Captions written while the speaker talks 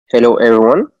Hello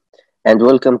everyone, and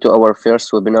welcome to our first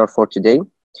webinar for today.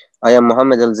 I am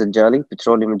Mohammed Al-Zajjali,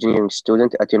 petroleum engineering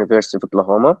student at University of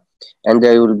Oklahoma, and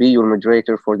I will be your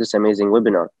moderator for this amazing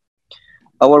webinar.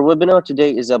 Our webinar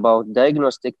today is about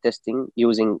diagnostic testing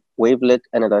using wavelet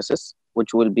analysis,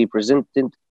 which will be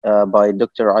presented by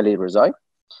Dr. Ali Rezaei.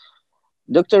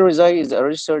 Dr. Rezaei is a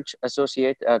research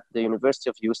associate at the University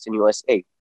of Houston, USA.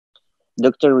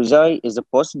 Dr. Rezaei is a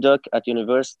postdoc at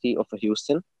University of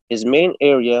Houston. His main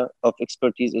area of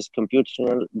expertise is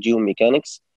computational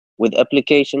geomechanics with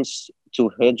applications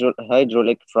to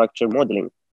hydraulic fracture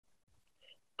modeling,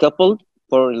 coupled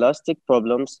poroelastic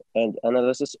problems and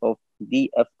analysis of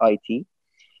DFIT.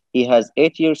 He has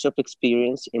 8 years of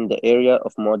experience in the area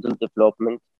of model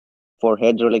development for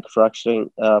hydraulic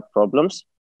fracturing problems.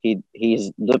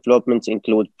 His developments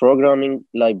include programming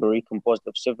library composed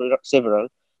of several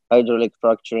hydraulic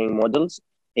fracturing models,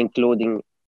 including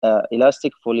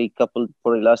elastic fully coupled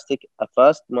poroelastic, a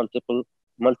fast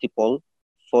multiple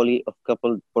fully of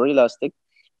coupled poroelastic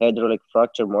hydraulic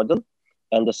fracture model,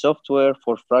 and the software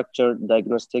for fracture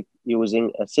diagnostic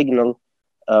using signal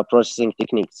processing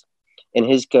techniques. In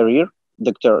his career,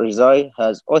 Dr. Rezaei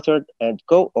has authored and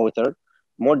co-authored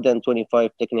more than 25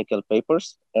 technical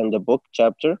papers and a book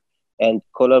chapter, and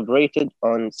collaborated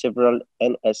on several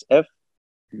NSF,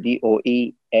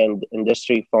 DOE, and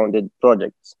industry-funded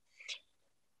projects.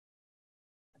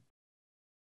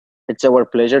 It's our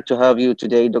pleasure to have you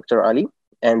today, Dr. Ali,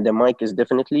 and the mic is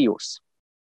definitely yours.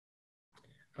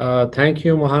 Thank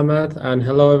you, Mohammed, and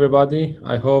hello, everybody.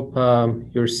 I hope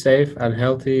you're safe and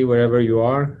healthy wherever you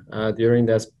are during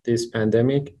this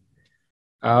pandemic.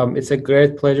 It's a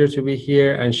great pleasure to be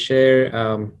here and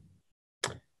share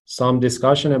some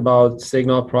discussion about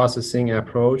signal processing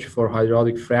approach for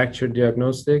hydraulic fracture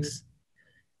diagnostics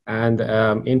and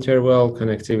interval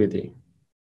connectivity.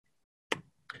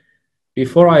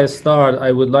 Before I start,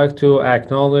 I would like to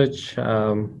acknowledge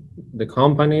the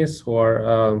companies who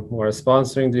are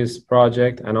sponsoring this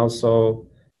project, and also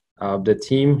the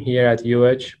team here at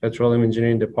UH Petroleum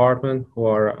Engineering Department who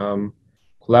are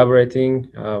collaborating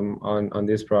on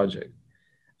this project.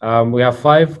 We have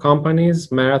 5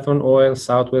 companies: Marathon Oil,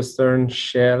 Southwestern,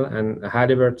 Shell, and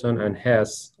Halliburton and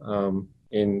Hess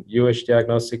in UH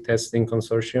Diagnostic Testing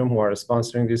Consortium who are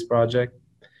sponsoring this project.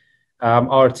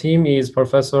 Our team is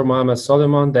Professor Mohammed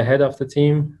Soliman, the head of the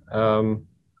team,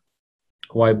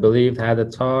 who I believe had a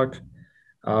talk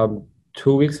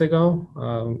 2 weeks ago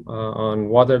on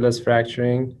waterless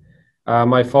fracturing.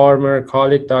 My former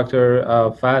colleague, Dr.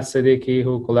 Fahd Siddiqui,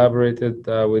 who collaborated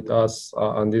with us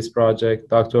on this project,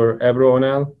 Dr. Ebru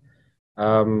Onel,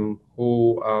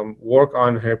 who worked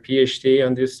on her PhD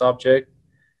on this subject,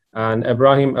 and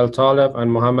Ibrahim El Taleb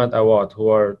and Mohammed Awad, who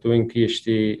are doing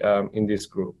PhD in this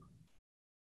group.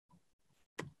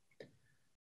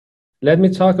 Let me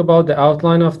talk about the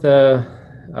outline of the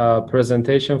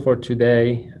presentation for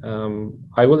today.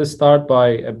 I will start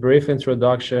by a brief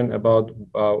introduction about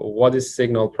what is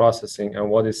signal processing and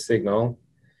what is signal.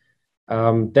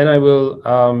 Then I will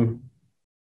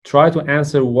try to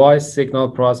answer why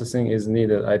signal processing is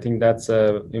needed. I think that's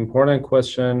an important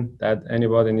question that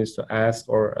anybody needs to ask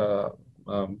or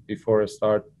before I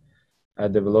start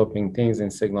developing things in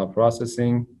signal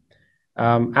processing.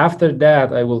 After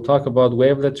that, I will talk about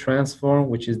wavelet transform,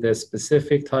 which is the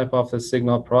specific type of the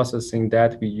signal processing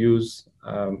that we use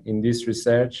in this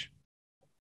research.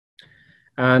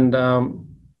 And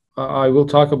I will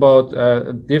talk about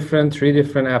 3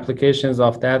 different applications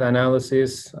of that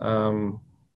analysis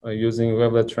using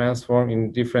wavelet transform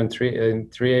in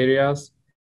three areas.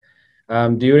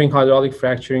 During hydraulic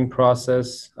fracturing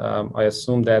process, I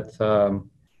assume that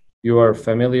you are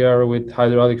familiar with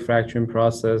hydraulic fracturing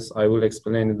process. I will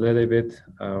explain a little bit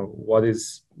what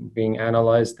is being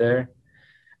analyzed there.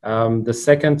 The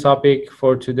second topic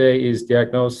for today is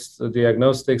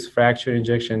diagnostics fracture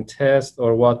injection test,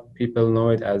 or what people know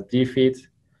it as DFIT.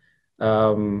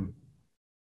 And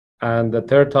the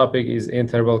third topic is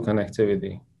interval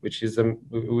connectivity, which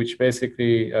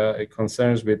basically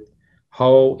concerns with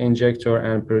how injector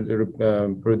and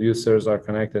producers are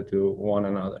connected to one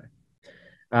another.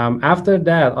 After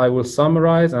that, I will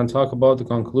summarize and talk about the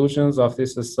conclusions of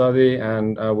this study,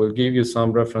 and I will give you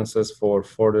some references for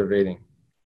further reading.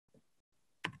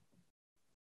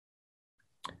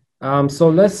 So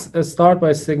let's start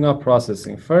by signal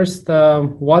processing. First,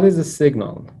 what is a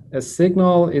signal? A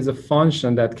signal is a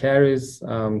function that carries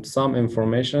some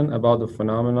information about the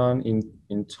phenomenon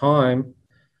in time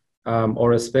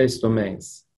or a space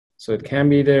domains. So it can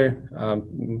be either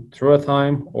through a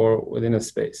time or within a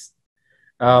space.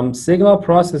 Signal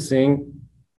processing,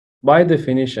 by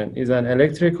definition, is an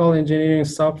electrical engineering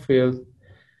subfield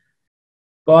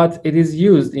but it is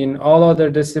used in all other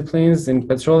disciplines, in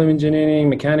petroleum engineering,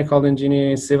 mechanical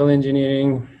engineering, civil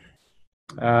engineering,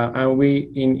 and we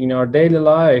in our daily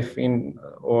life, in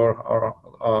or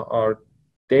our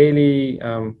daily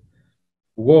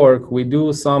work, we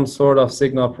do some sort of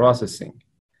signal processing.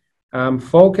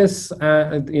 Focus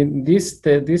in this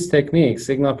technique,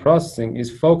 signal processing,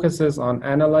 is focuses on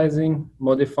analyzing,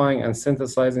 modifying, and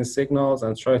synthesizing signals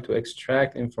and try to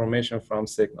extract information from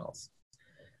signals.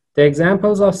 The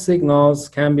examples of signals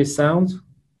can be sound,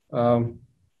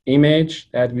 image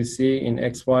that we see in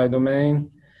XY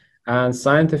domain, and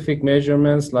scientific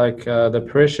measurements like the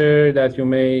pressure that you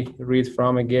may read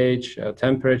from a gauge,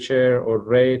 temperature or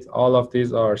rate. All of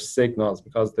these are signals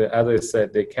because, as I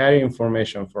said, they carry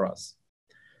information for us.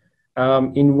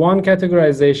 In one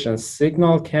categorization,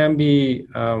 signal can be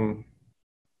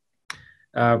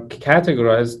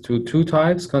categorized to two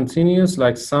types: continuous,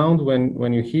 like sound,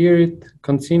 when you hear it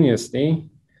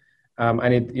continuously,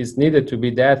 and it is needed to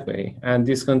be that way, and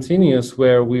discontinuous,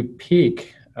 where we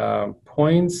pick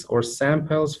points or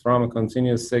samples from a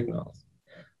continuous signal.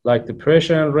 Like the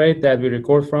pressure and rate that we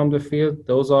record from the field,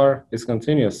 those are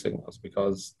discontinuous signals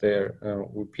because they're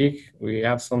we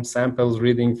have some samples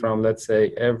reading from, let's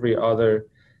say, every other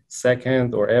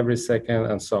second or every second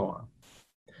and so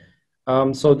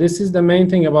on. So this is the main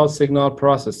thing about signal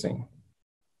processing.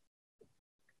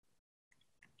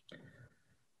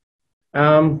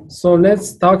 So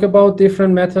let's talk about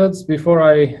different methods before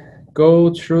I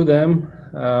go through them.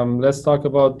 Let's talk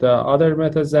about the other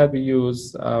methods that we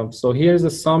use. So here's a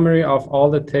summary of all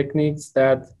the techniques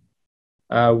that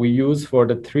we use for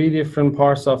the three different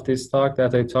parts of this talk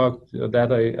that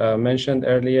I mentioned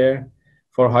earlier.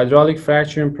 For hydraulic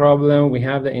fracturing problem, we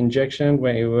have the injection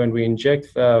when we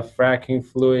inject fracking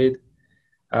fluid.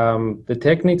 The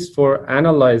techniques for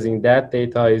analyzing that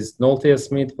data is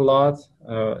Nolte-Smith plot,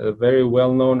 a very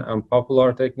well-known and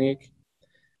popular technique.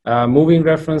 Moving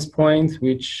reference point,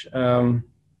 which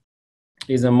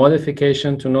is a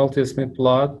modification to Nolte-Smith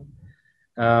plot,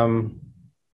 and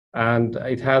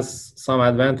it has some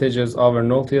advantages over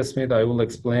Nolte-Smith. I will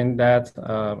explain that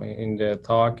in the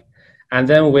talk. And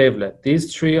then Wavelet.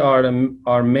 These three are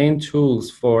our main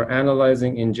tools for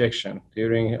analyzing injection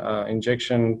during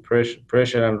injection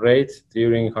pressure and rate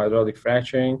during hydraulic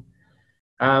fracturing.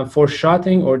 For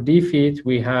shotting or defeat,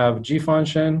 we have G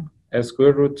function,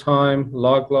 square root time,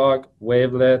 log,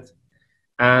 wavelet,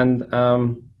 and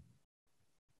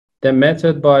the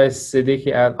method by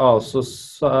Siddiqui et al. So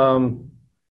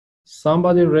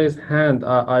somebody raised hand.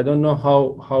 I don't know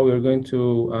how we're going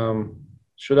to.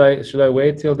 Should I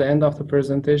wait till the end of the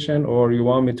presentation, or you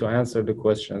want me to answer the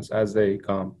questions as they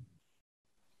come?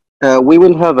 We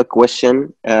will have a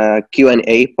question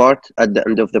Q&A part at the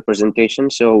end of the presentation,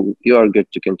 so you are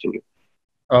good to continue.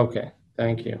 Okay,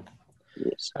 thank you.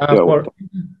 Yes, For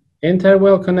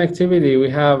interwell connectivity, we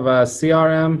have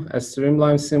CRM, a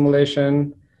streamline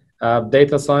simulation,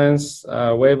 data science,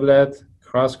 wavelet,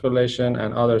 cross-correlation,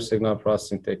 and other signal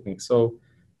processing techniques. So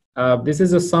this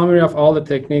is a summary of all the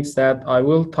techniques that I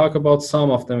will talk about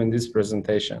some of them in this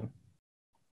presentation.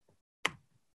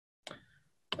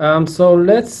 So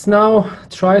let's now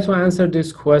try to answer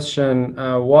this question,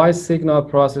 why signal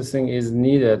processing is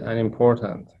needed and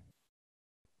important.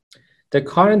 The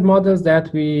current models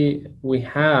that we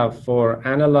have for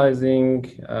analyzing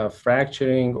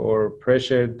fracturing or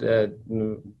pressure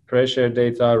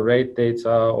data, rate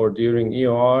data, or during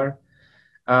EOR,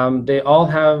 they all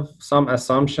have some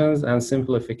assumptions and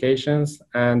simplifications,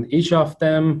 and each of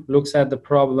them looks at the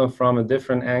problem from a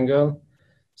different angle.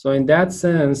 So in that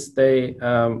sense,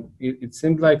 it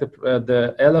seems like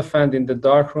the elephant in the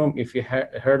dark room, if you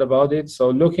heard about it. So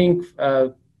looking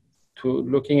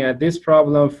at this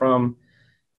problem from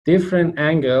different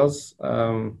angles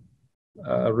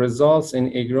results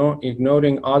in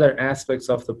ignoring other aspects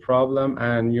of the problem,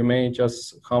 and you may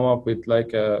just come up with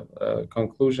like a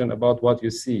conclusion about what you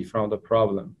see from the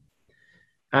problem.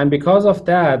 And because of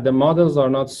that, the models are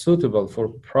not suitable for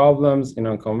problems in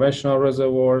unconventional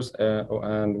reservoirs,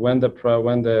 and when the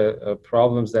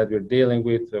problems that we're dealing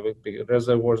with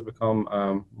reservoirs become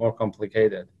more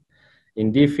complicated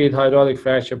in defeat, hydraulic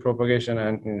fracture propagation,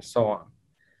 and so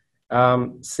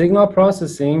on. Signal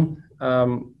processing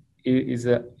is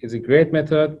a great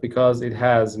method because it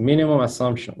has minimum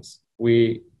assumptions.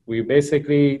 We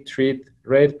basically treat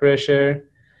rate, pressure,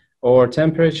 or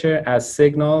temperature as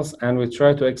signals, and we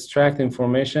try to extract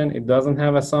information. It doesn't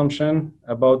have assumption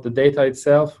about the data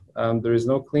itself. There is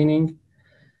no cleaning.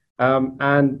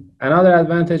 And another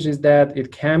advantage is that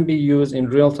it can be used in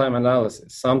real-time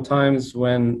analysis. Sometimes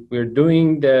when we're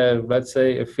doing let's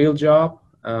say, a field job,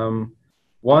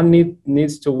 one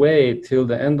needs to wait till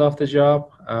the end of the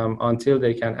job until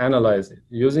they can analyze it.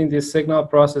 Using this signal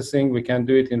processing, we can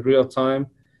do it in real time.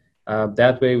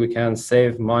 That way we can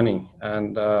save money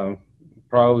and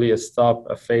probably stop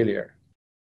a failure.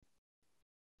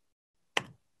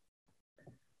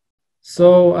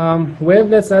 So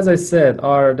wavelets, as I said,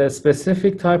 are the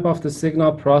specific type of the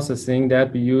signal processing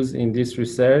that we use in this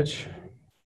research.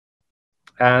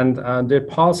 And they're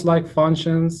pulse-like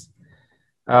functions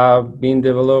being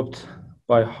developed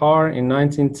by Haar in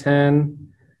 1910.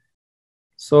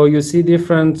 So you see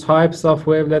different types of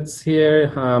wavelets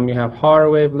here. You have Haar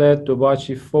wavelet,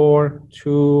 Dubachi 4,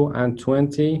 2, and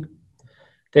 20.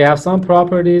 They have some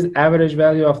properties. Average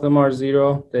value of them are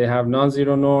 0. They have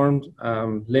non-zero norms,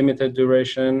 limited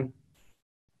duration,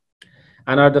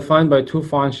 and are defined by two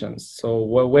functions. So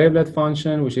a wavelet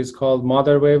function, which is called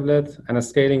mother wavelet, and a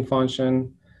scaling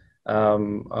function,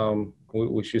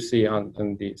 which you see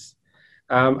on these.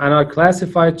 And are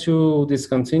classified to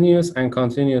discontinuous and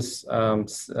continuous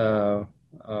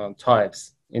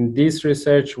types. In this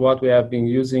research, what we have been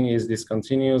using is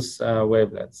discontinuous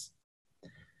wavelets.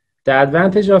 The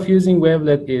advantage of using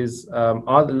wavelet is,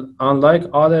 unlike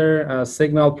other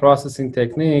signal processing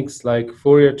techniques like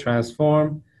Fourier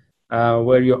transform,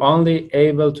 where you're only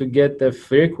able to get the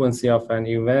frequency of an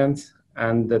event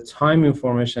and the time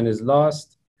information is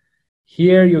lost,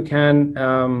 here you can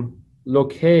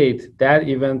locate that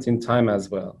event in time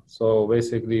as well. So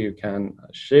basically you can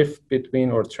shift between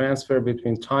or transfer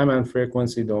between time and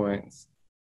frequency domains.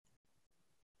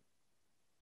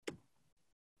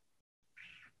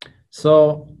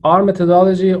 So our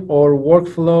methodology or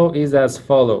workflow is as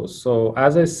follows. So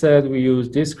as I said, we use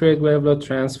discrete wavelet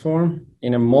transform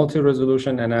in a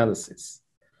multi-resolution analysis.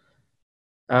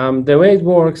 The way it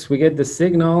works, we get the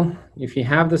signal. If you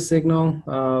have the signal,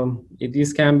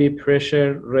 this can be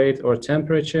pressure, rate, or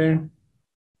temperature.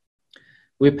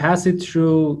 We pass it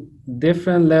through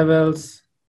different levels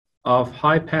of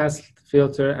high-pass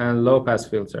filter and low-pass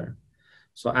filter.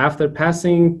 So after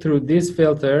passing through these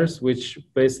filters, which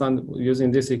based on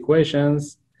using these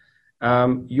equations,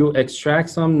 you extract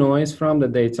some noise from the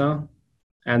data,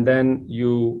 and then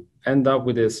you end up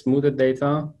with a smoothed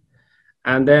data.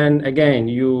 And then again,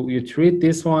 you treat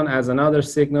this one as another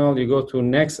signal. You go to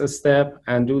next step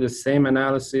and do the same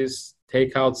analysis,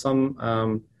 take out some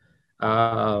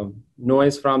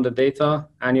noise from the data,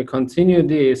 and you continue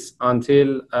this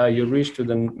until you reach to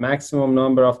the maximum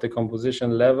number of the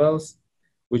composition levels,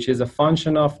 which is a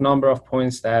function of number of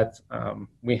points that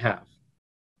we have.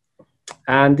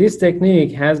 And this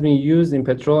technique has been used in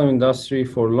petroleum industry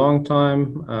for a long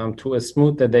time to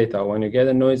smooth the data. When you get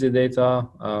a noisy data,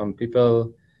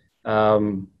 people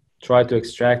try to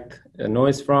extract a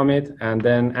noise from it and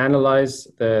then analyze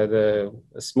the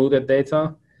smoothed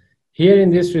data. Here in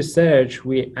this research,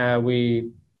 we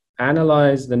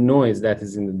analyze the noise that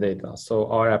is in the data. So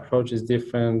our approach is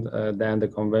different than the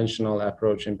conventional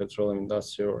approach in petroleum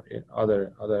industry or in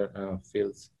other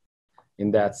fields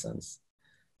in that sense.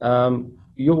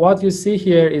 What you see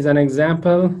here is an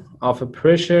example of a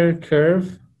pressure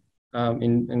curve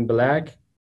in black.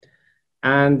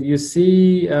 And you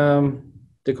see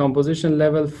the composition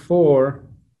level 4,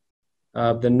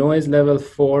 the noise level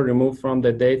 4 removed from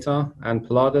the data and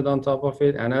plotted on top of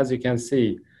it. And as you can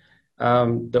see,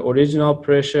 the original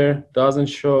pressure doesn't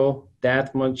show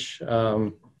that much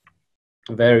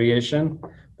variation,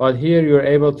 but here you're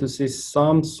able to see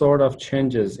some sort of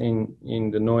changes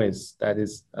in the noise that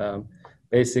is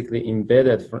basically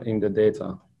embedded in the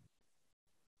data.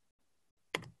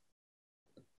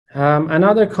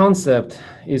 Another concept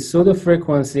is pseudo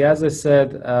frequency. As I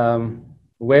said,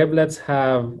 wavelets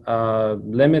have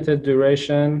limited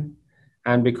duration,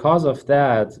 and because of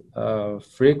that,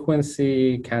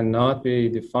 frequency cannot be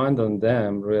defined on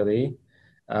them, really.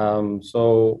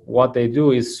 So what they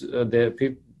do is there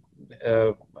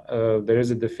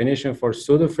is a definition for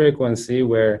pseudo frequency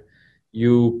where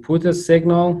you put a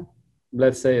signal,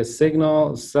 let's say a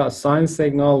sine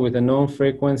signal with a known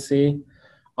frequency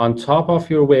on top of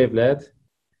your wavelet,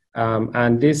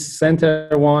 and this center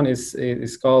one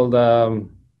is called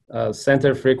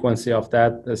center frequency of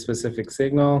that specific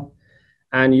signal.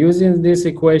 And using this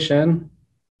equation,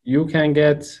 you can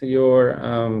get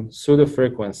your pseudo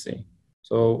frequency.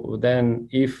 So then,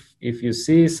 if you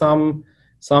see some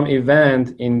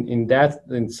event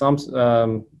in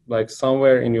some like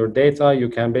somewhere in your data, you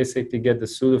can basically get the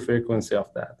pseudo frequency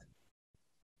of that.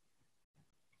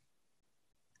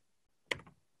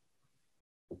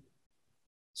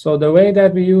 So the way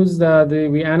that we use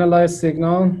we analyze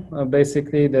signal,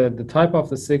 basically the type of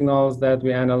the signals that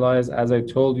we analyze, as I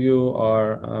told you,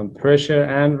 are pressure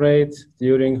and rate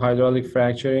during hydraulic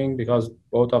fracturing, because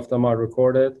both of them are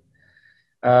recorded,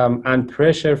 and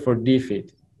pressure for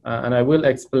defeat. And I will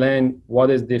explain what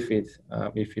is defeat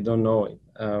if you don't know it.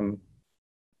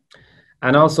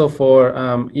 And also for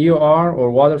EOR or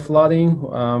water flooding,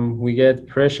 we get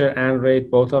pressure and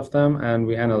rate, both of them, and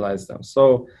we analyze them.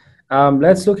 So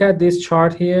let's look at this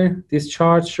chart here. This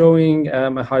chart showing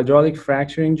a hydraulic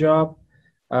fracturing job.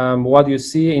 What you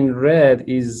see in red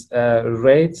is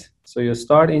rate. So you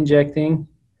start injecting,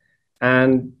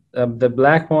 and the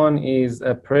black one is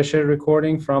a pressure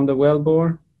recording from the well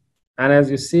bore. And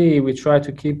as you see, we try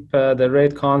to keep the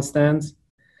rate constant,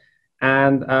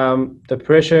 and the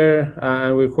pressure,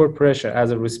 and we record pressure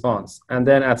as a response. And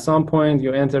then at some point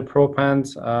you enter propant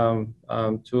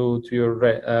to your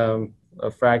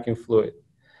fracking fluid.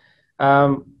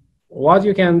 What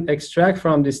you can extract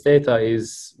from this data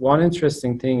is, one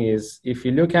interesting thing is, if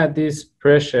you look at this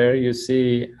pressure, you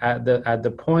see at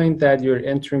the point that you're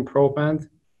entering propant,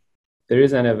 there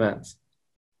is an event.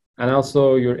 And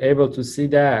also you're able to see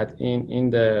that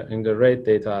in the rate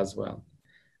data as well.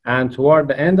 And toward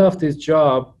the end of this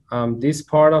job, this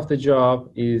part of the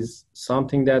job is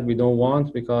something that we don't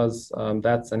want, because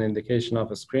that's an indication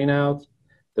of a screen out.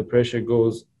 The pressure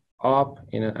goes up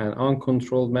in an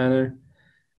uncontrolled manner.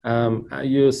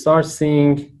 You start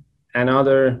seeing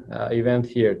another event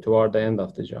here toward the end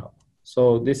of the job.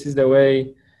 So this is the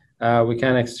way we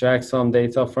can extract some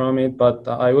data from it, but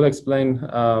I will explain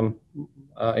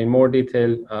in more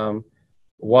detail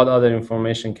what other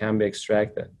information can be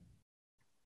extracted.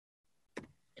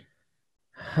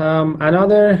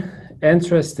 Another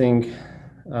interesting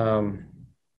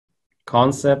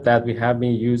concept that we have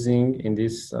been using in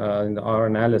our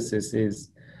analysis is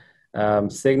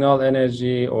signal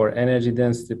energy or energy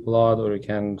density plot, or you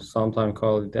can sometimes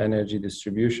call it energy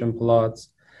distribution plots.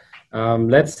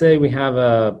 Let's say we have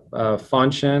a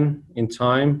function in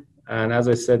time, and as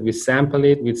I said, we sample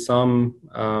it with some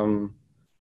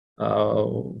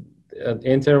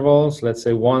intervals, let's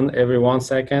say every 1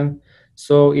 second.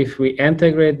 So if we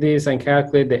integrate this and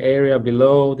calculate the area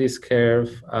below this curve,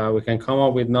 we can come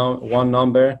up with one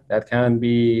number that can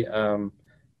be,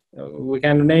 we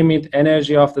can name it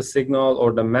energy of the signal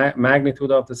or the magnitude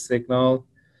of the signal.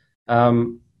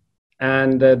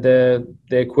 And the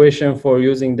equation for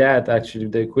using that, actually,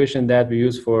 the equation that we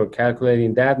use for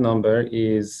calculating that number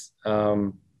is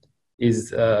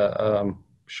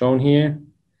shown here.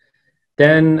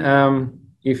 Then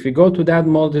if we go to that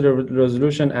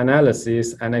multi-resolution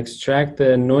analysis and extract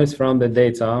the noise from the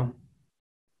data,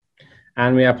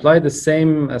 and we apply the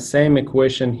same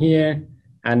equation here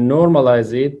and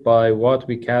normalize it by what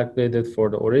we calculated for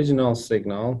the original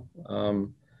signal,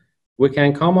 we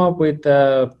can come up with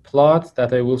a plot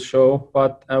that I will show,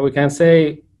 but we can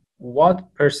say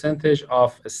what percentage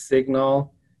of a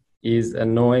signal is a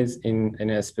noise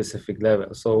in a specific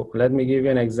level. So let me give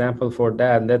you an example for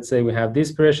that. Let's say we have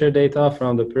this pressure data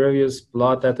from the previous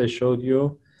plot that I showed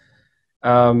you.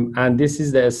 And this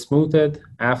is the smoothed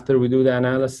after we do the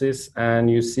analysis. And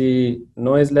you see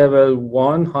noise level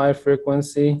 1, high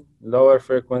frequency, lower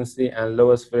frequency, and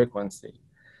lowest frequency.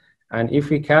 And if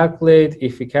we calculate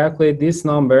this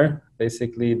number,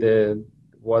 basically the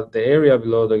area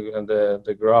below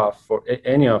the graph for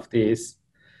any of these,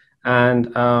 and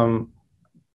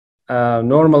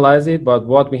normalize it, but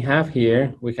what we have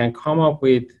here, we can come up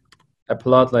with a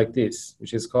plot like this,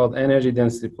 which is called energy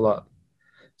density plot.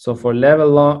 So for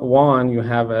level 1, you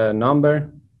have a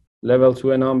number, level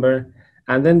 2 a number,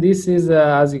 and then this is,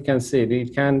 as you can see,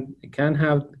 it can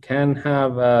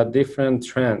have different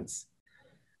trends.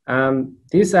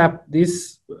 These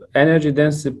energy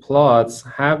density plots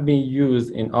have been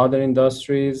used in other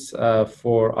industries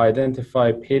for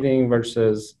identify pitting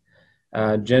versus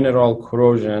general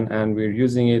corrosion, and we're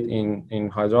using it in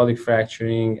hydraulic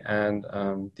fracturing and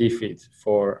defeat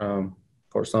for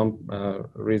some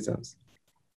reasons.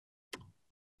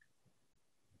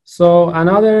 So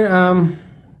another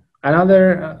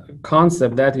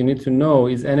concept that you need to know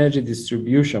is energy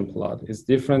distribution plot. It's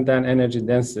different than energy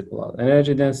density plot.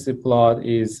 Energy density plot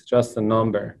is just a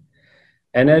number.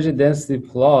 Energy density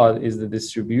plot is the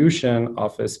distribution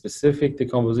of a specific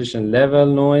decomposition level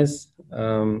noise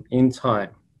in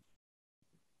time.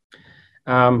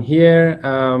 Here,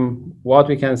 what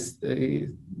we can say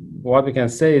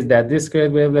is that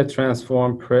discrete wavelet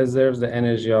transform preserves the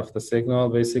energy of the signal,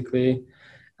 basically.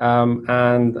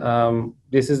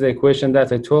 This is the equation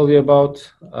that I told you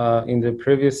about in the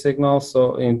previous signal,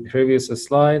 so in previous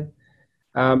slide.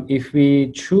 If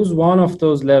we choose one of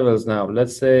those levels now,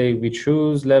 let's say we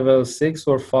choose level 6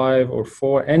 or 5 or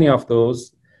 4, any of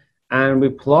those, and we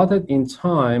plot it in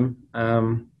time,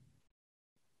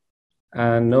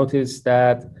 and notice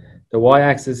that the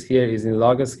y-axis here is in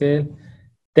log scale,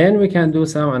 then we can do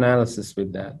some analysis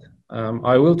with that.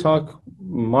 I will talk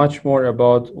much more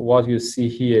about what you see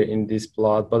here in this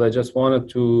plot, but I just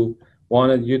wanted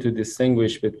you to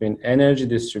distinguish between energy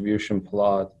distribution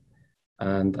plot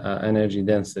and energy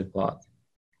density plot.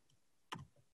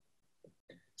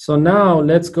 So now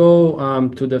let's go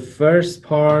to the first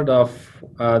part of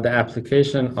the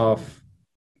application of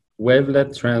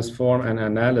wavelet transform and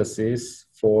analysis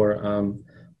for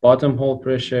bottom hole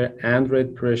pressure and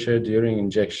rate pressure during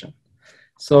injection.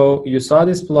 So you saw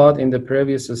this plot in the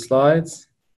previous slides.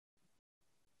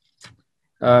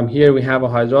 Here we have a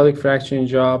hydraulic fracturing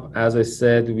job. As I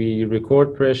said, we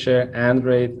record pressure and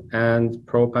rate and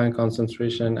propane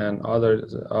concentration and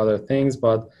other things,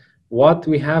 but what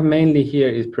we have mainly here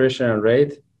is pressure and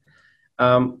rate.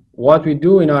 What we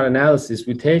do in our analysis,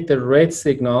 we take the rate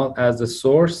signal as the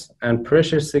source and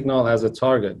pressure signal as a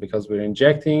target, because we're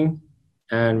injecting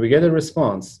and we get a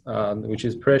response, which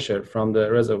is pressure from the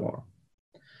reservoir.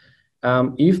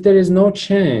 If there is no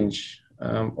change,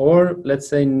 or let's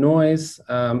say noise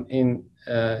in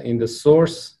the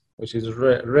source, which is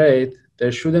rate,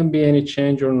 there shouldn't be any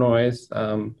change or noise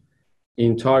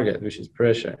in target, which is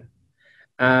pressure.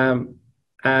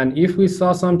 And if we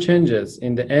saw some changes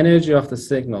in the energy of the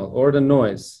signal or the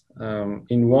noise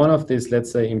in one of these,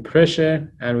 let's say in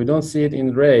pressure, and we don't see it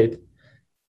in rate,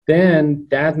 then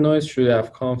that noise should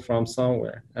have come from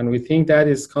somewhere. And we think that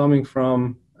is coming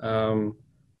from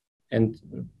and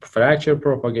fracture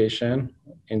propagation,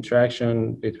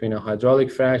 interaction between a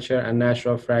hydraulic fracture and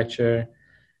natural fracture,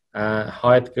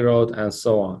 height growth, and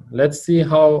so on. Let's see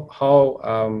how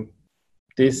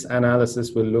this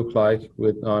analysis will look like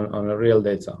on a real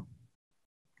data.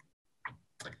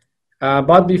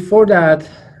 But before that,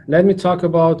 let me talk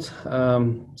about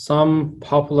some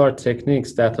popular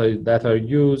techniques that are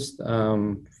used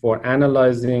for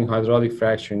analyzing hydraulic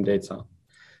fracturing data.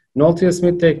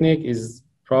 Nolte-Smith technique is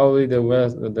probably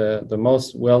the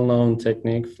most well-known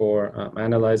technique for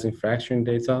analyzing fracturing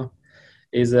data.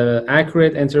 Is an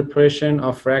accurate interpretation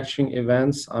of fracturing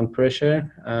events on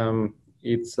pressure.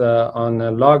 It's on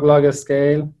a log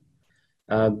scale.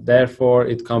 Therefore,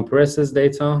 it compresses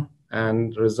data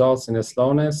and results in a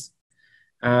slowness.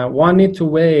 One need to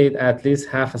wait at least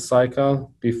half a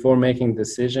cycle before making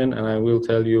decision, and I will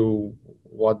tell you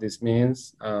what this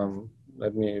means.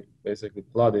 Let me basically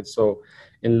plot it. So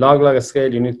in log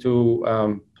scale, you need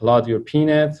to plot your P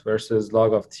net versus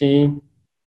log of T.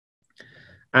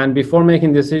 And before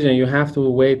making decision, you have to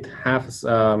wait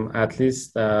at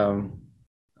least half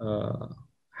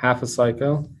a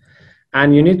cycle.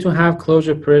 And you need to have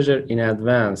closure pressure in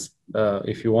advance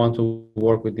if you want to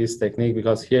work with this technique,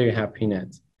 because here you have P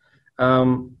net.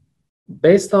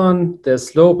 Based on the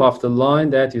slope of the line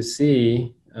that you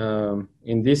see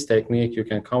in this technique, you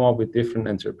can come up with different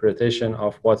interpretation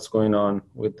of what's going on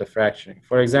with the fracturing.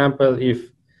 For example,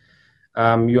 if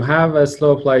you have a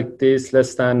slope like this,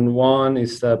 less than 1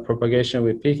 is the propagation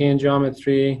with peaking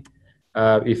geometry.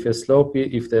 If the slope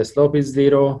is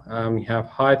 0, you have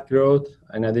height growth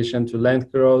in addition to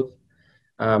length growth,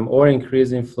 or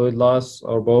increase in fluid loss,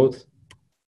 or both.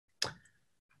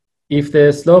 If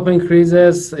the slope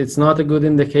increases, it's not a good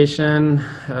indication.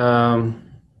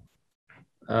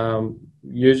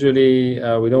 Usually,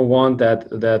 we don't want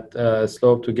that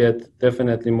slope to get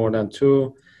definitely more than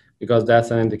 2, because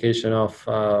that's an indication of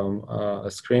a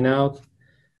screen out.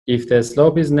 If the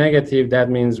slope is negative, that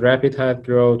means rapid height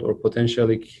growth or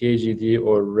potentially KGD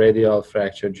or radial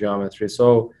fracture geometry.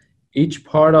 So each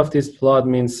part of this plot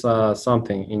means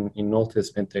something in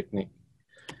Nolte-Smith technique.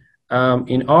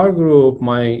 In our group,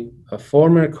 my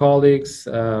former colleagues,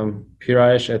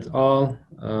 Pirayesh et al.,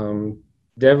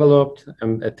 developed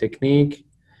a technique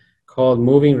called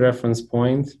moving reference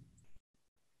point,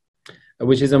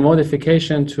 which is a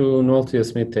modification to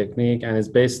Nolte-Smith technique, and is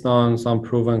based on some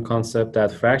proven concept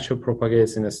that fracture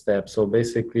propagates in a step. So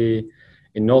basically,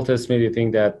 in Nolte-Smith, you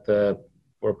think that the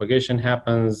propagation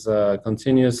happens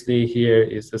continuously. Here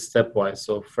is a stepwise.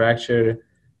 So fracture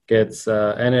gets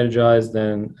energized,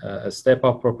 then a step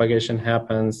of propagation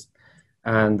happens,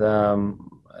 and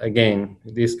again,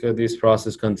 this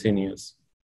process continues.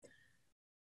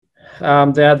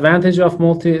 The advantage of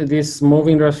this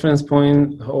moving reference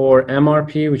point, or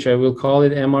MRP, which I will call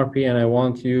it MRP, and I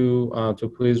want you to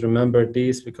please remember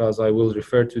this, because I will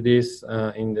refer to this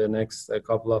in the next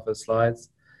couple of slides.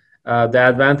 The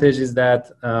advantage is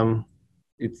that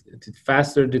it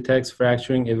faster detects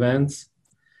fracturing events,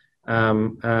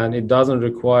 and it doesn't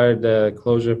require the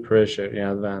closure pressure in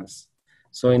advance.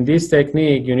 So in this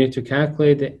technique, you need to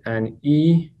calculate an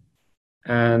E,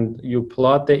 and you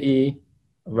plot the E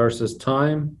versus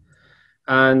time.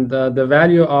 And the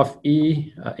value of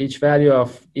E, each value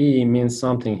of E means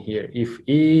something here. If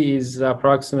E is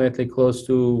approximately close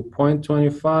to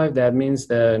 0.25, that means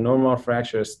the normal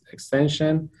fracture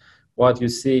extension. What you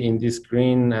see in this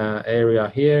green area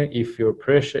here, if your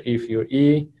pressure, if your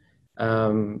E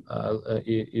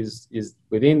is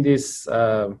within this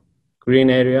green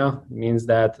area, means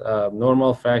that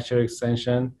normal fracture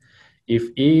extension. If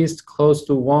E is close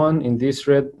to 1 in this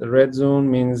red zone,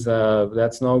 means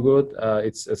that's no good.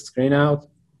 It's a screen out.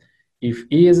 If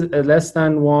E is less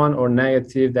than 1 or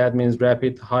negative, that means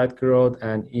rapid height growth.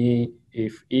 And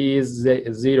if E is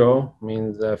 0,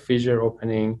 means fissure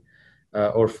opening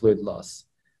or fluid loss.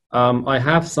 I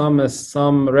have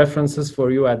some references for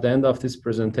you at the end of this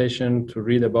presentation to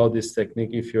read about this technique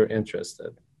if you're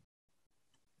interested.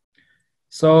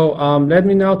 So let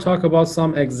me now talk about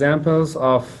some examples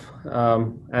of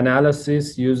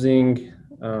analysis using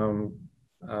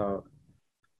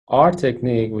our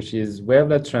technique, which is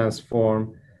wavelet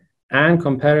transform, and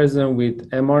comparison with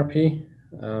MRP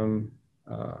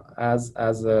as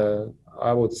a,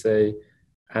 I would say,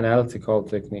 analytical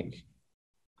technique.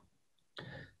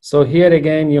 So here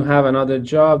again, you have another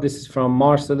job. This is from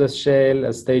Marcellus Shale.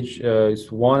 A stage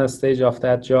is one stage of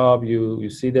that job. You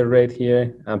see the rate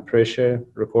here and pressure,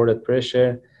 recorded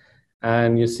pressure,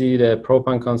 and you see the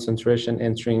propan concentration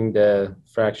entering the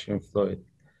fraction fluid.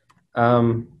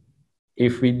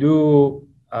 If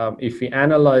we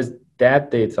analyze that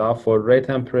data for rate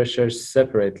and pressure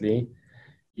separately,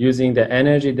 using the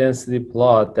energy density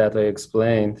plot that I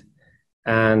explained,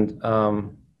 and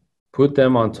put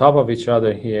them on top of each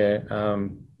other here,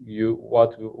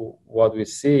 what we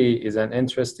see is an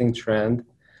interesting trend.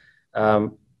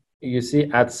 You see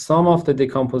at some of the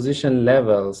decomposition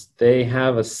levels, they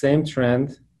have a same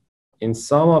trend. In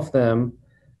some of them,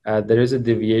 there is a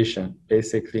deviation,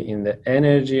 basically in the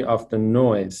energy of the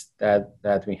noise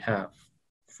that we have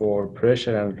for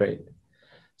pressure and rate.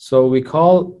 So we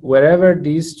call, wherever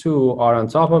these two are on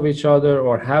top of each other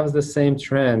or have the same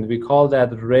trend, we call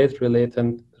that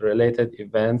rate-related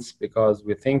events, because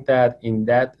we think that in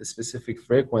that specific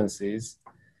frequencies,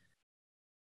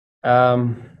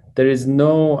 there is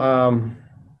no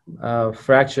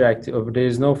fracture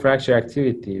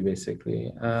activity,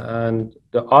 basically. And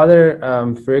the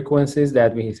other frequencies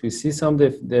that we see some the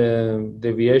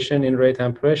deviation in rate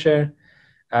and pressure,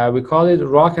 we call it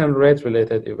rock and rate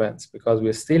related events, because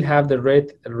we still have the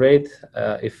rate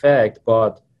effect,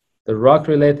 but the rock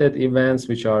related events,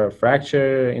 which are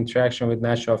fracture, interaction with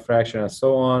natural fracture, and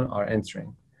so on, are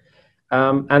entering.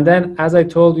 And then, as I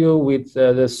told you, with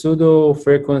the pseudo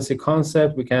frequency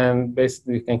concept, we can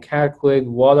calculate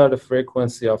what are the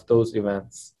frequency of those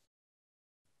events,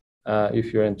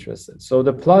 if you're interested. So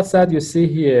the plots that you see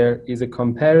here is a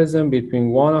comparison between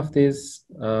one of these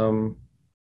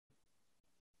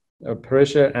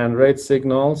pressure and rate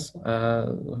signals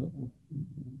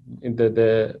in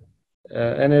the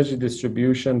energy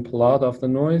distribution plot of the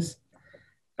noise,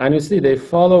 and you see they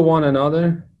follow one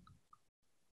another,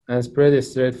 and it's pretty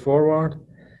straightforward.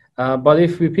 But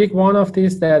if we pick one of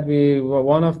these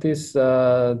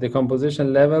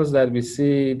decomposition levels that we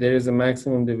see there is a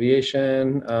maximum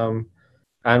deviation,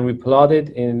 and we plot it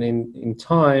in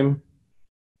time,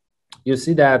 you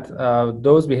see that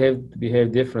those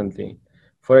behave differently.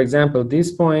 For example,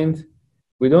 this point,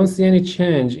 we don't see any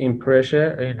change in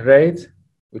pressure, in rate,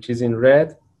 which is in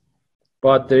red,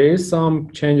 but there is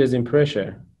some changes in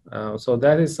pressure. So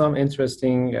that is some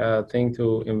interesting thing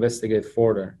to investigate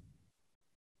further.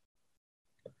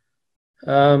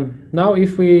 Now,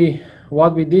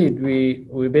 what we did,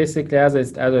 we basically, as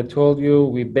I told you,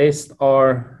 we based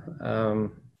our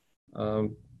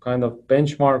kind of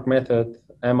benchmark method,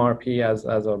 MRP as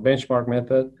our benchmark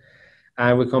method,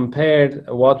 and we compared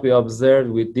what we observed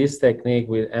with this technique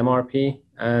with MRP,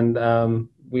 and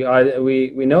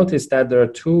we noticed that there are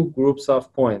two groups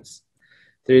of points.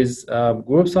 There is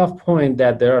groups of points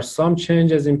that there are some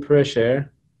changes in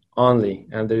pressure only,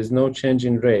 and there is no change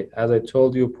in rate. As I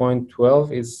told you, point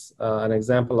 12 is an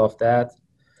example of that.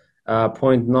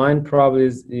 Point 9 probably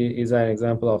is an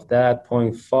example of that.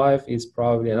 Point 5 is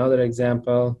probably another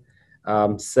example.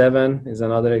 7 is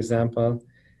another example.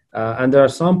 And there are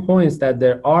some points that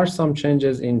there are some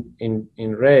changes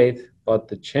in rate, but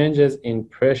the changes in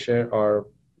pressure are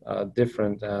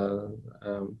different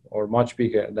or much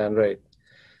bigger than rate.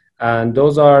 And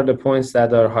those are the points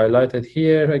that are highlighted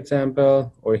here,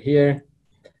 example, or here.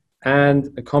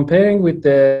 And comparing with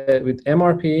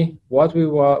MRP,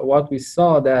 what we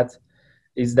saw that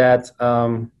is that,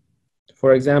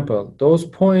 for example, those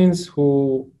points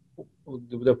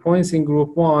the points in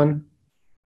group 1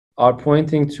 are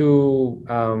pointing to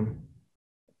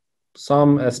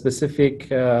some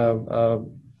specific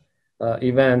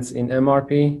events in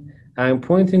MRP, and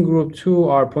pointing group 2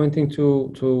 are pointing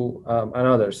to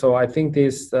another. So I think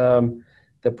this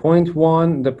the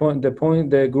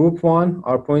group 1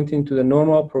 are pointing to the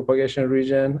normal propagation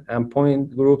region, and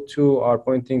group 2 are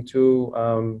pointing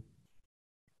to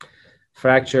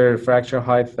fracture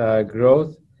height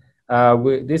growth.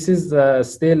 This is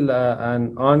still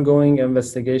an ongoing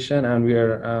investigation, and we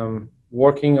are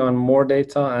working on more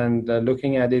data and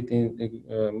looking at it in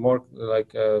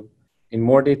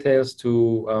more details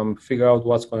to figure out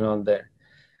what's going on there.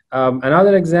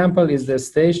 Another example is the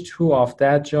stage 2 of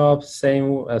that job.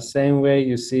 Same way,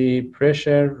 you see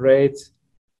pressure, rate,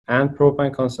 and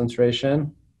propane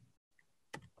concentration.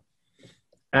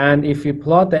 And if you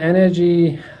plot the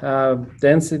energy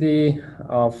density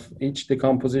of each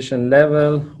decomposition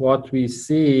level, what we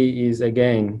see is,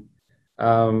 again,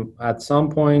 at some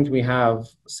point we have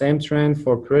same trend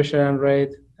for pressure and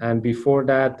rate, and before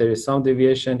that there is some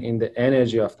deviation in the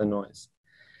energy of the noise.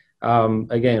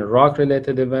 Again, rock and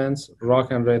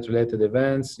rate related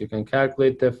events, you can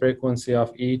calculate the frequency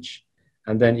of each,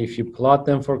 and then if you plot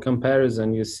them for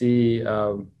comparison, you see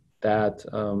that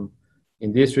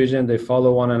in this region they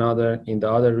follow one another. In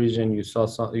the other region, you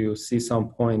see some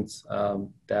points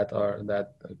that are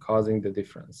causing the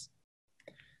difference.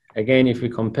 Again, if we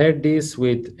compare this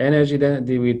with energy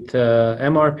density with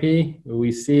MRP,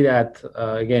 we see that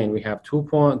again we have two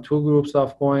groups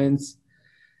of points,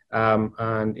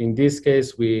 and in this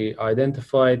case we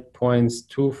identified points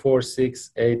 2, 4,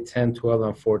 6, 8, 10, 12,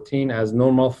 and 14 as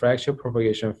normal fracture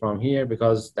propagation from here,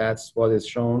 because that's what is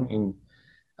shown in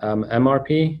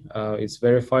MRP. It's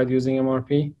verified using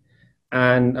MRP.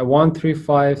 And 1, 3,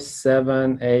 5,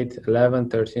 7, 8, 11,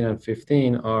 13, and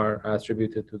 15 are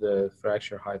attributed to the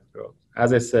fracture height growth.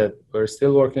 As I said, we're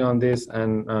still working on this,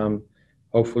 and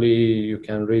hopefully you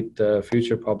can read the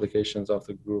future publications of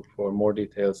the group for more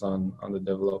details on the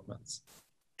developments.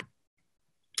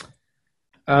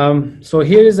 So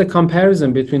here is a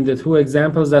comparison between the two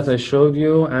examples that I showed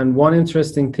you. And one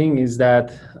interesting thing is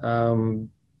that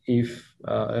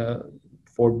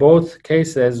for both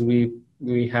cases,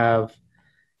 we have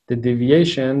the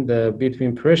deviation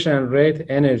between pressure and rate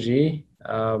energy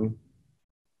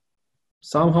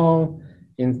somehow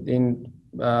in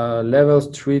levels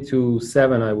 3 to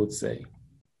 7, I would say.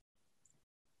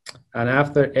 And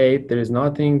after 8, there is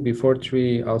nothing. Before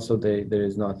 3, also there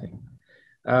is nothing,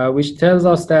 which tells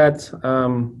us that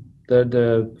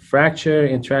the fracture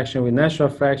interaction with natural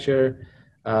fracture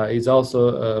is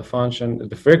also a function.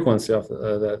 The frequency of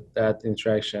that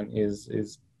interaction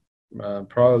is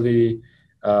probably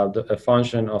a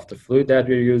function of the fluid that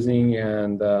we're using,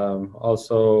 and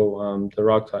also the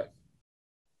rock type.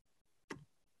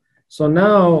 So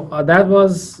now that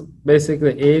was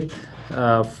basically it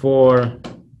for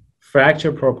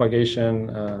fracture propagation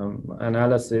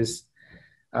analysis.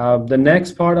 The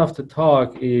next part of the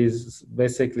talk is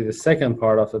basically the second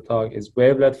part of the talk is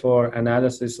wavelet for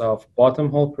analysis of bottom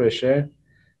hole pressure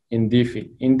in DFI.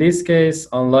 In this case,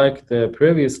 unlike the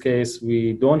previous case,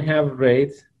 we don't have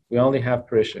rate, we only have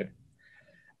pressure.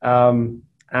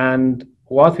 And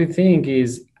what we think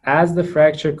is, as the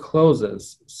fracture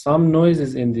closes, some noise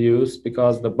is induced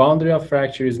because the boundary of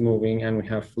fracture is moving and we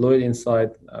have fluid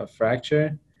inside a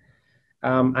fracture.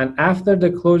 And after the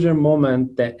closure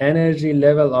moment, the energy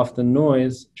level of the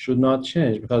noise should not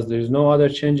change because there is no other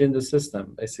change in the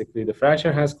system. Basically, the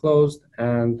fracture has closed,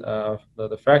 and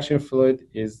the fracture fluid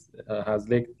has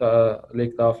leaked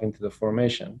off into the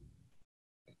formation.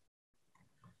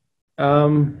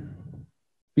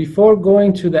 Before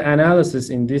going to the analysis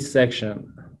in this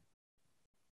section,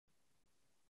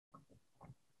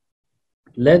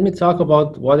 let me talk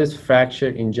about what is fracture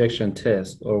injection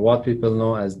test, or what people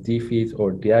know as DFIT,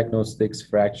 or Diagnostics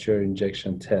Fracture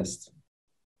Injection Test.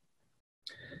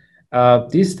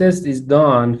 This test is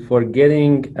done for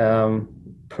getting some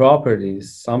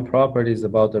properties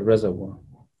about the reservoir.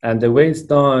 And the way it's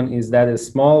done is that a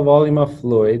small volume of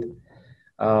fluid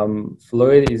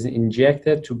is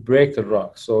injected to break the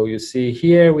rock. So you see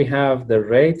here we have the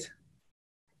rate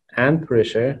and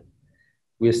pressure.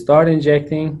 We start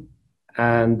injecting,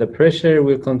 and the pressure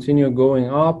will continue going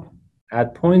up.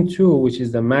 At point 2, which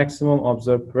is the maximum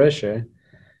observed pressure,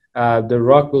 the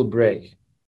rock will break.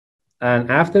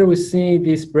 And after we see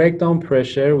this breakdown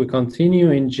pressure, we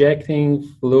continue injecting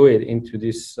fluid into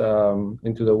this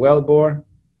into the wellbore.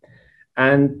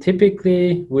 And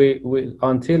typically,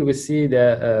 until we see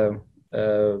the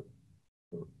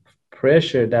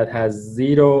pressure that has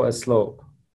zero slope,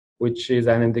 which is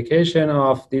an indication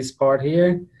of this part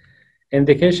here,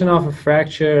 indication of a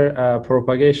fracture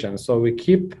propagation. So we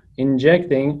keep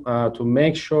injecting to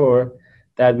make sure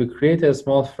that we create a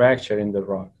small fracture in the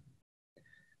rock.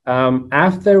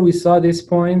 After we saw this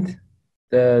point,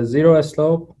 the zero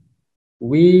slope,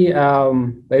 we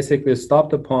basically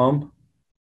stopped the pump.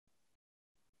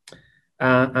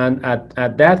 And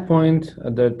at that point,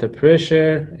 the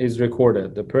pressure is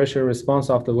recorded. The pressure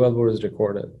response of the wellbore is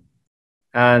recorded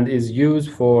and is used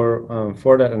for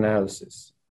further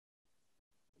analysis.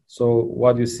 So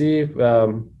what you see,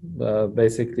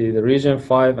 basically the region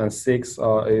 5 and 6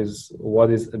 is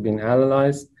what is being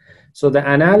analyzed. So the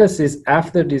analysis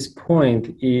after this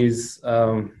point is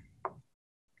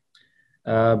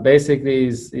basically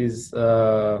is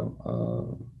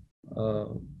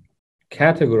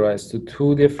categorized to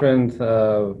two different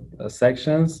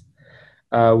sections.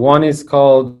 One is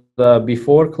called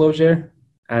before closure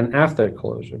and after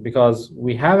closure, because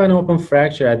we have an open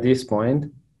fracture at this point,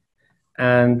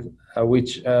 and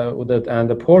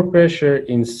the pore pressure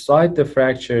inside the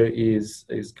fracture is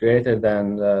greater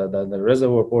than the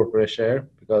reservoir pore pressure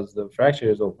because the fracture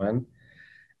is open.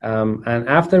 And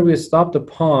after we stop the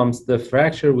pumps, the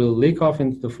fracture will leak off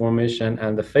into the formation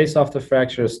and the face of the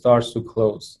fracture starts to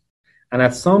close. And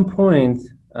at some point,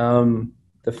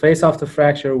 the face of the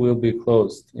fracture will be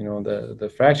closed. You know, the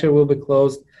fracture will be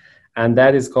closed, and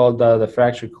that is called the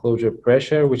fracture closure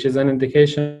pressure, which is an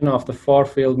indication of the far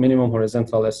field minimum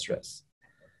horizontal stress.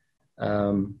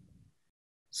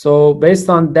 So based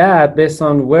on that, based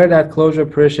on where that closure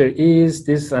pressure is,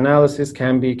 this analysis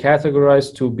can be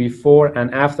categorized to before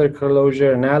and after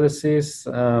closure analysis.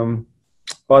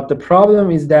 But the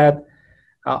problem is that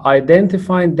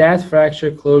identifying that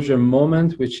fracture closure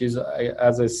moment, which is,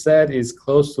 as I said, is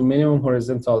close to minimum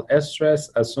horizontal stress,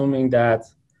 assuming that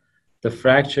the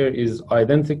fracture is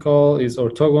identical, is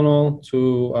orthogonal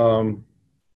to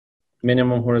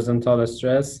minimum horizontal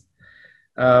stress,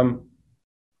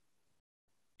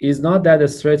 is not that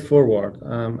straightforward,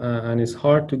 and it's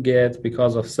hard to get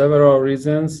because of several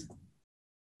reasons.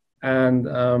 And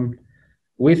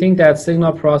we think that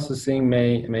signal processing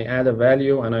may add a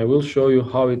value, and I will show you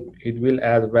how it will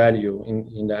add value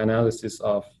in the analysis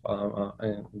of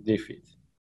defeat.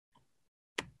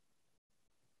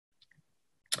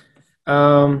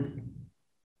 One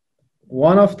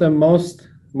of the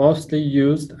mostly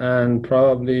used and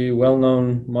probably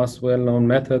most well-known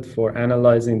method for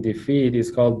analyzing defeat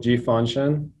is called G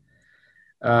function.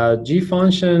 G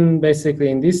function, basically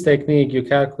in this technique, you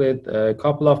calculate a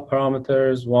couple of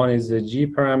parameters. One is the G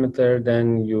parameter,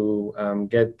 then you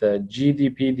get the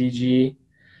GDPDG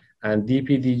and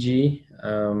DPDG,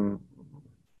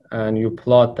 and you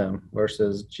plot them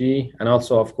versus G. And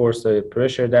also, of course, the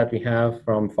pressure that we have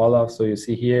from fall-off. So you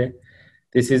see here,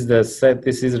 this is the set,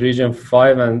 this is region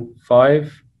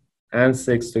 5 and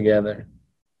 6 together.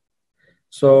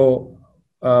 So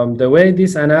the way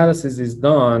this analysis is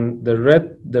done, the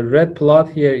red plot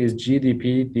here is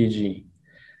GDP-DG.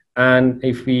 And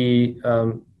if we,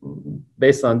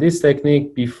 based on this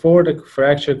technique, before the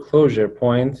fracture closure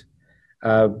point,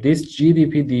 this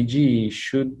GDP-DG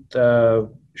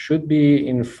should be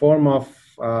in form of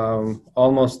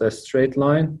almost a straight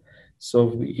line.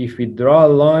 So if we draw a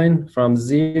line from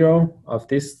zero of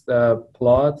this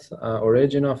plot,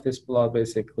 origin of this plot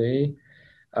basically,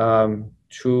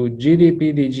 to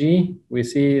GDP-DG, we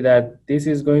see that this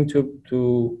is going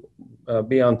to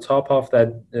be on top of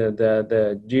that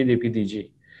the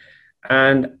GDP-DG.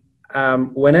 And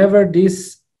whenever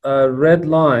this red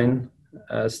line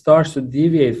starts to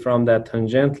deviate from that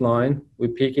tangent line, we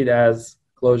pick it as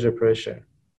closure pressure.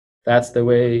 That's the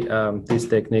way this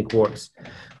technique works.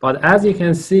 But as you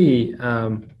can see,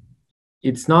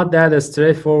 it's not that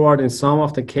straightforward in some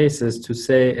of the cases to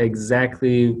say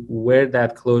exactly where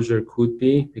that closure could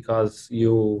be, because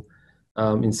you,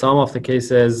 in some of the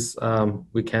cases,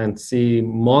 we can see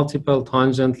multiple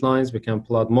tangent lines. We can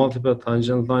plot multiple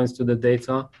tangent lines to the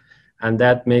data, and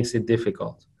that makes it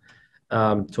difficult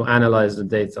to analyze the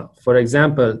data. For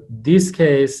example, this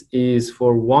case is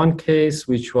for one case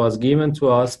which was given to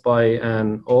us by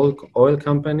an oil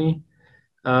company.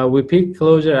 We picked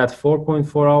closure at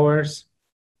 4.4 hours.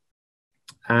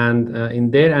 And in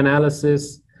their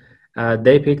analysis,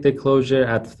 they picked the closure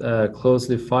at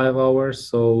closely 5 hours.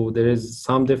 So there is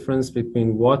some difference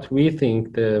between what we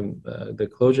think the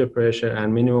closure pressure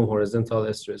and minimum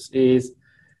horizontal stress is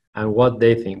and what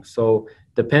they think. So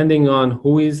depending on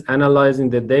who is analyzing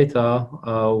the data,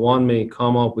 one may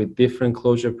come up with different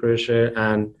closure pressure,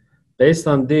 and based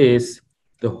on this,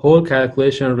 the whole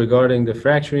calculation regarding the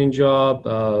fracturing job,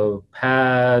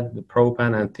 pad, the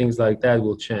propan, and things like that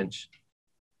will change.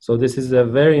 So this is a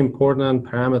very important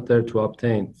parameter to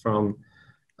obtain from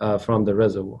the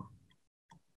reservoir.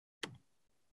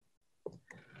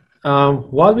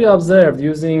 What we observed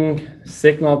using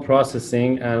signal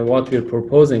processing and what we're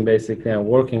proposing basically and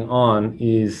working on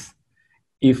is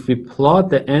if we plot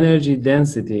the energy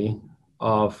density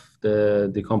of the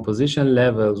decomposition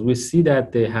levels, we see that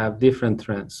they have different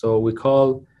trends. So we call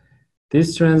these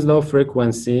trends low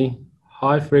frequency,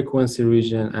 high frequency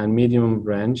region, and medium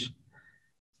range.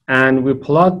 And we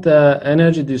plot the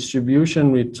energy distribution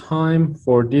with time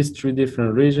for these three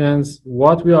different regions.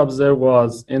 What we observed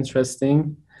was interesting.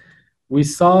 We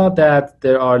saw that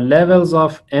there are levels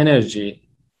of energy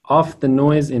of the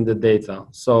noise in the data.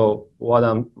 So what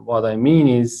I mean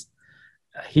is,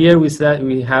 here we said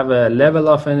we have a level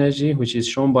of energy which is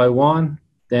shown by 1.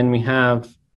 Then we have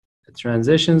a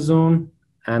transition zone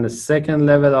and a second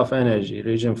level of energy.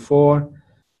 Region 4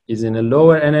 is in a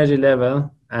lower energy level,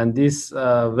 and this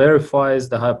verifies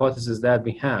the hypothesis that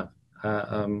we have.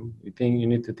 We think you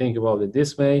need to think about it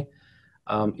this way.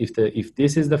 If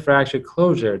this is the fracture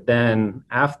closure, then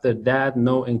after that,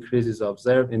 no increase is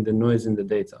observed in the noise in the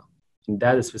data in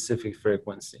that specific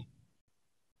frequency.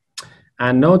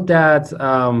 And note that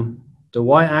the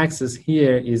y-axis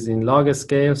here is in log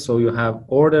scale, so you have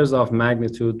orders of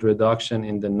magnitude reduction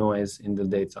in the noise in the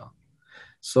data.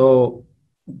 So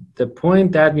the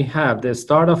point that we have, the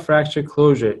start of fracture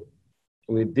closure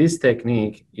with this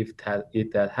technique, if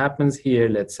that happens here,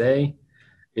 let's say,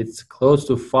 it's close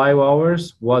to 5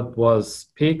 hours, what was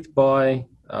picked by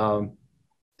the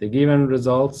given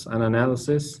results and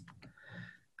analysis.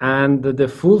 And the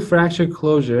full fracture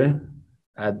closure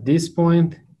at this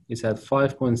point is at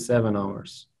 5.7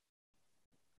 hours.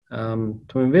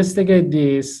 To investigate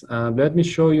this, let me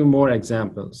show you more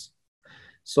examples.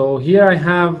 So here I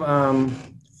have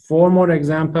 4 more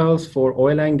examples for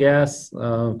oil and gas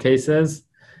cases,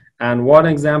 and 1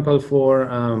 example for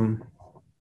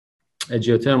a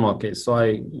geothermal case. So I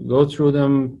go through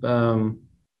them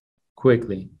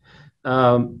quickly.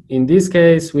 In this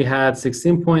case, we had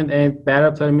 16.8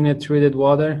 barrel per minute treated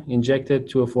water injected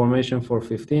to a formation for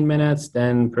 15 minutes.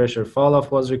 Then pressure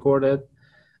fall-off was recorded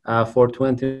for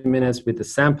 20 minutes with a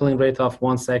sampling rate of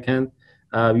 1 second.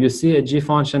 You see a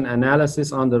G-function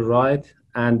analysis on the right,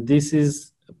 and this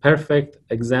is a perfect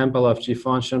example of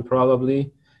G-function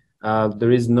probably.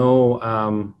 There is no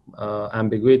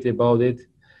ambiguity about it.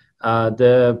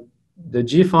 The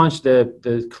G-function,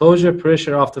 the closure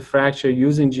pressure of the fracture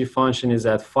using G-function is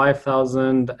at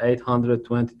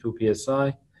 5,822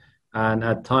 psi and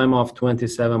at time of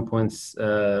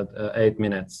 27.8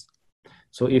 minutes.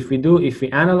 So if we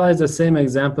analyze the same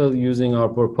example using our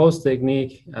proposed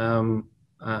technique, and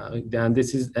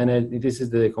this is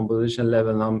the composition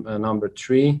level number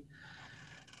 3,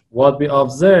 what we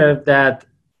observe that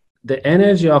the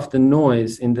energy of the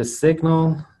noise in the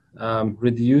signal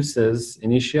reduces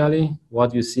initially,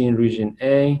 what you see in region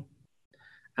A,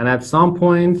 and at some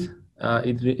point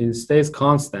it stays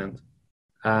constant,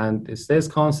 and it stays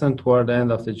constant toward the end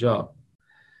of the job.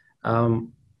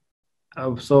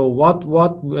 So what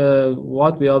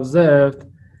we observed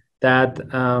that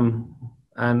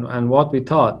and what we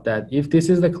thought that if this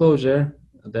is the closure,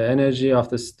 the energy of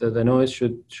the noise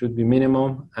should be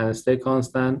minimum and stay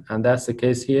constant, and that's the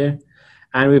case here.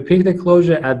 And we pick the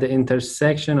closure at the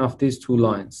intersection of these 2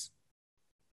 lines.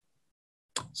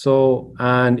 So,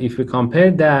 and if we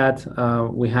compare that,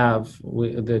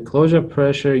 the closure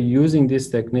pressure using this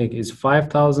technique is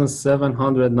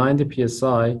 5,790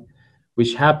 psi,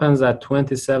 which happens at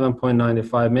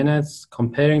 27.95 minutes.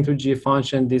 Comparing to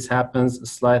G-function, this happens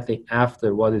slightly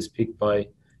after what is picked by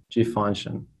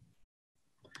G-function.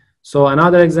 So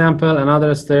another example,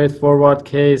 another straightforward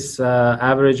case,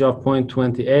 average of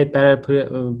 0.28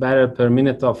 barrel per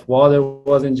minute of water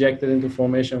was injected into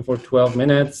formation for 12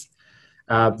 minutes.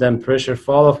 Then pressure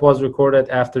fall-off was recorded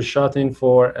after shutting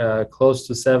for close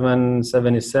to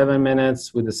 77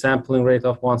 minutes with a sampling rate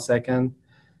of 1 second.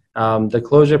 The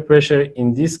closure pressure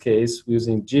in this case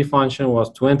using G-function was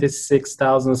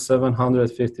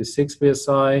 26,756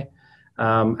 psi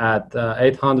at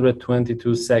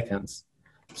 822 seconds.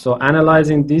 So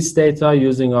analyzing this data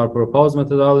using our proposed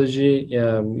methodology,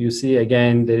 you see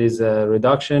again there is a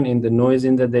reduction in the noise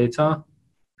in the data.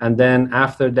 And then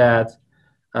after that,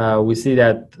 we see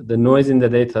that the noise in the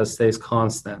data stays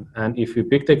constant. And if we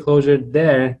pick the closure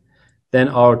there, then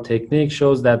our technique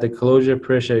shows that the closure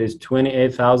pressure is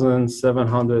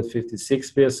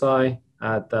 28,756 psi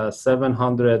at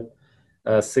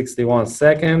 761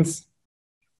 seconds.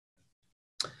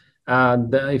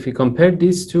 If you compare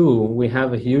these two, we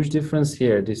have a huge difference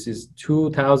here. This is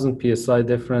 2,000 psi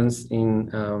difference in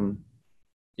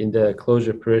the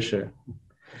closure pressure.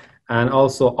 And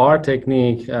also our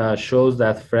technique shows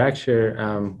that fracture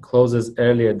closes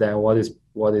earlier than what is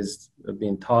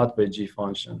being taught by G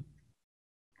function.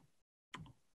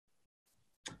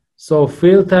 So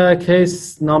field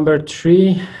case number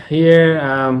 3 here,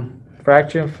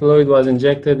 fracture fluid was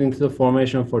injected into the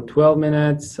formation for 12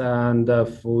 minutes, and the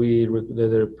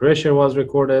pressure was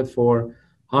recorded for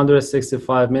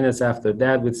 165 minutes after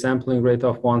that with sampling rate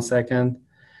of 1 second.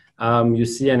 You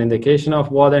see an indication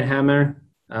of water hammer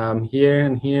here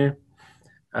and here,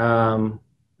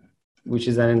 which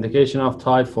is an indication of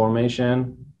tide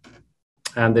formation.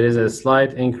 And there is a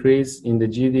slight increase in the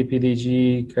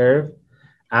GDPDG curve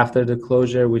after the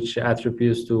closure, which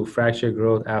attributes to fracture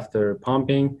growth after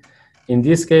pumping. In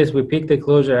this case, we picked the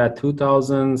closure at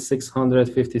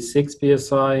 2,656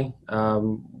 psi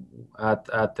at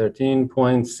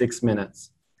 13.6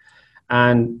 minutes.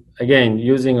 And again,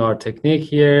 using our technique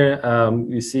here,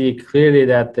 you see clearly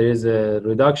that there is a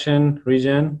reduction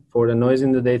region for the noise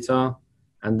in the data,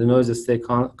 and the noise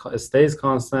stays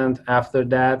constant after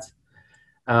that.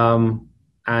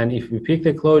 And if we pick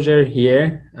the closure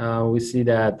here, we see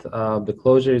that the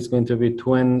closure is going to be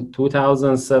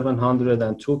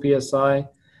 2,702 psi,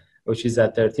 which is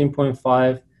at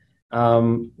 13.5.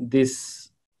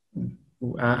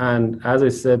 And as I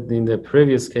said in the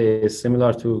previous case,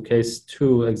 similar to case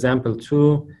 2, example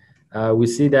 2, we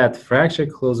see that fracture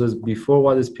closes before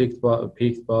what is picked by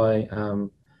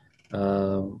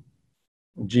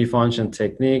G function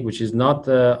technique, which is not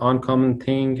the uncommon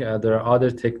thing. There are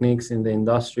other techniques in the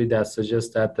industry that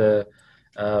suggest that the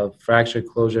fracture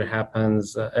closure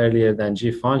happens earlier than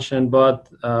G function, but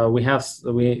we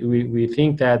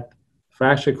think that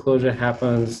fracture closure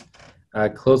happens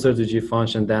closer to G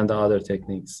function than the other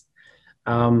techniques.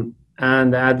 And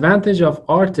the advantage of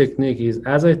our technique is,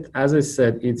 as I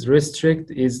said, is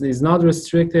not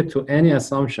restricted to any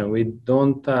assumption. We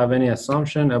don't have any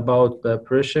assumption about the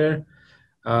pressure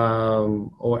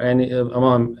or any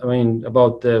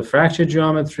about the fracture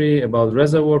geometry, about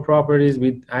reservoir properties.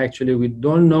 We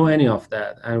don't know any of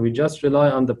that, and we just rely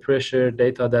on the pressure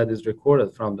data that is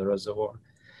recorded from the reservoir.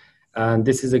 And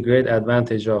this is a great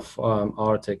advantage of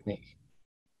our technique.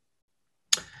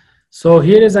 So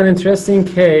here is an interesting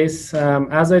case.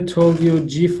 As I told you,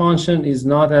 G function is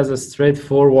not as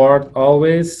straightforward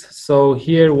always. So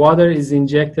here water is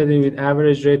injected with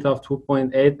average rate of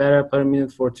 2.8 barrel per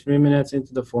minute for 3 minutes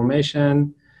into the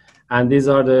formation. And these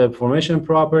are the formation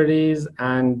properties.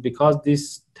 And because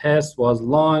this test was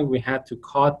long, we had to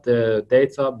cut the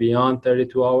data beyond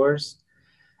 32 hours.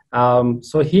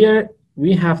 So here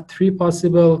we have 3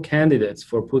 possible candidates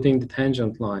for putting the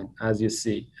tangent line, as you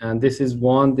see. And this is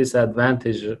one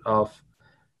disadvantage of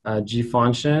G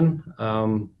function.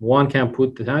 One can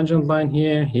put the tangent line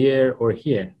here, here, or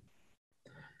here.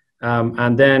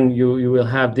 And then you will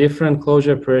have different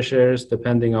closure pressures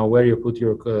depending on where you put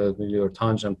your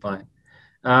tangent line.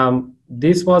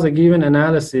 This was a given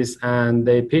analysis, and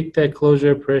they picked a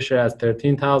closure pressure as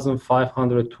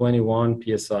 13,521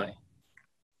 psi.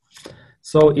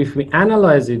 So if we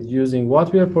analyze it using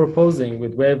what we are proposing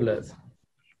with Wavelet,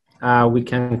 we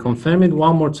can confirm it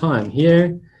one more time.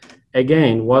 Here,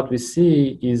 again, what we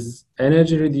see is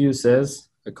energy reduces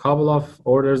a couple of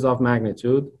orders of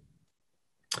magnitude,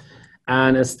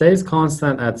 and it stays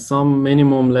constant at some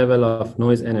minimum level of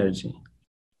noise energy.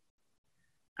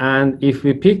 And if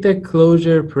we pick the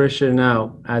closure pressure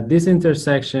now at this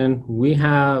intersection, we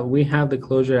have the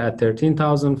closure at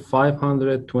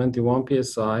 13,521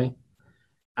 psi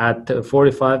at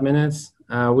 45 minutes,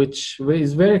 which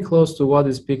is very close to what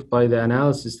is picked by the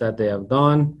analysis that they have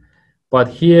done. But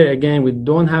here, again, we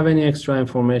don't have any extra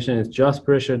information. It's just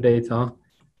pressure data.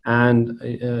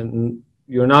 And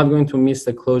you're not going to miss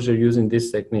the closure using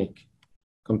this technique,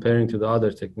 comparing to the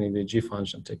other technique, the G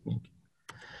function technique.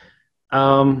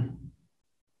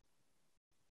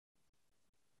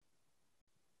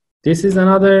 This is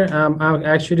another,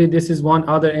 actually, this is one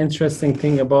other interesting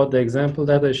thing about the example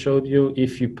that I showed you.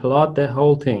 If you plot the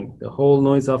whole thing, the whole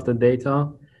noise of the data,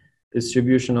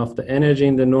 distribution of the energy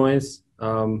in the noise,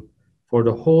 for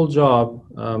the whole job,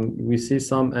 we see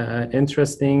some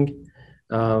interesting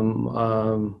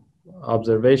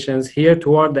observations. Here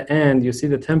toward the end, you see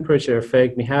the temperature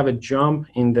effect. We have a jump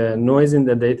in the noise in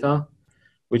the data,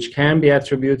 which can be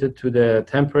attributed to the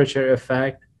temperature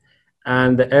effect.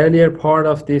 And the earlier part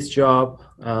of this job,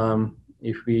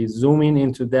 if we zoom in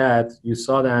into that, you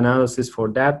saw the analysis for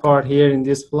that part here in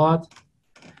this plot.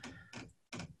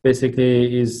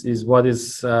 basically is what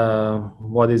is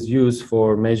used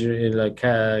for measuring, like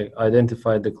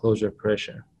identify the closure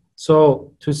pressure.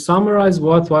 So to summarize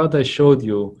what I showed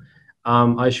you,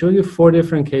 I showed you 4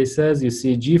 different cases. You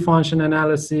see G function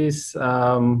analysis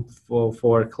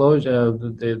for closure,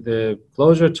 the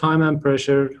closure time and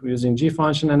pressure using G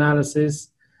function analysis,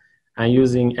 and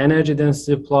using energy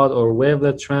density plot or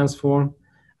wavelet transform.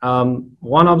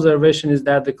 One observation is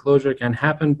that the closure can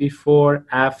happen before,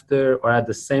 after, or at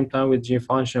the same time with G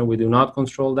function. We do not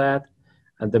control that,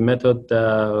 and the method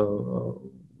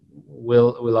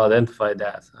will identify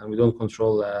that, and we don't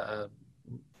control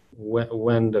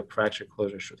when the fracture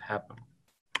closure should happen.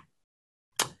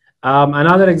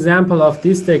 Another example of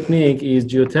this technique is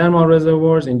geothermal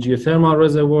reservoirs. In geothermal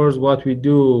reservoirs, what we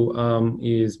do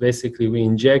is basically we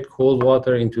inject cold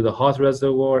water into the hot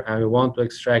reservoir, and we want to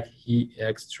extract heat.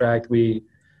 We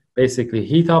basically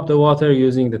heat up the water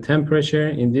using the temperature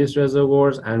in these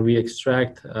reservoirs, and we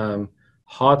extract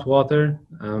hot water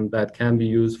that can be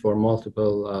used for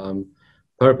multiple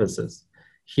purposes.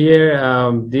 Here,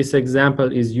 this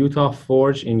example is Utah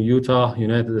Forge in Utah,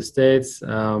 United States.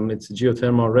 It's a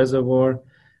geothermal reservoir.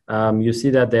 You see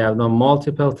that they have done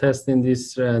multiple tests in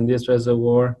this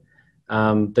reservoir.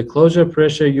 The closure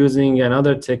pressure using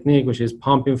another technique, which is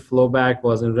pumping flowback,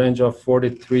 was in range of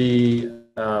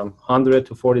 4,300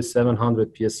 to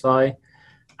 4,700 psi.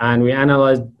 And we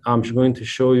analyzed. I'm going to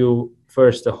show you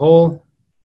first the whole.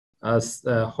 All of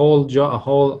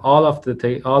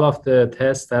the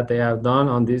tests that they have done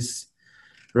on this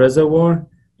reservoir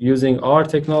using our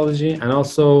technology, and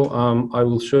also I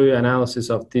will show you analysis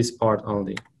of this part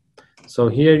only. So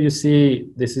here you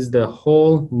see this is the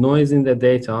whole noise in the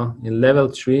data in level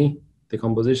 3, the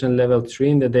composition level 3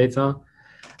 in the data,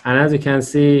 and as you can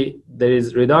see there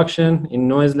is reduction in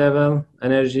noise level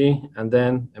energy and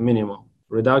then a minimum,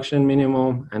 reduction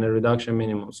minimum, and a reduction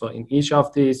minimum. So in each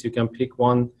of these you can pick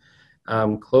one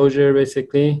closure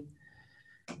basically.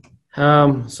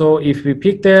 So if we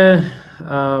pick the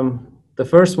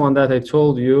first one that I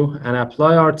told you and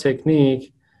apply our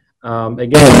technique,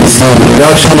 again,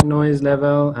 reduction in noise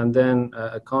level and then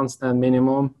a constant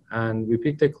minimum, and we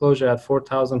pick the closure at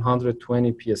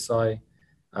 4,120 psi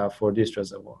for this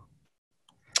reservoir.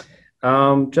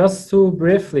 Just to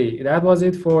briefly, that was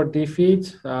it for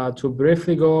defeat. To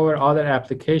briefly go over other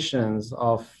applications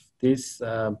of this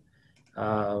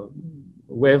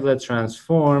wavelet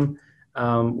transform,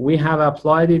 we have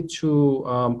applied it to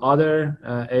other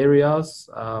areas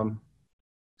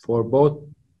for both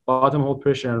bottom hole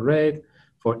pressure and rate,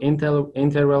 for interval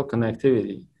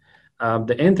connectivity.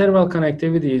 The interval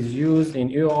connectivity is used in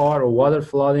EOR or water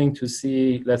flooding to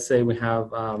see, let's say we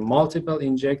have multiple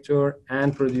injector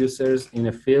and producers in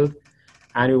a field,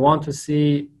 and we want to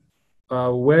see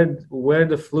where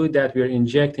the fluid that we are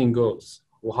injecting goes.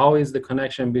 How is the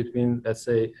connection between, let's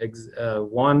say,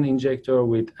 one injector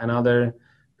with another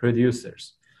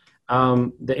producers?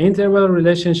 The interval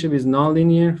relationship is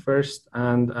nonlinear first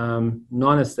and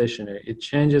non-stationary. It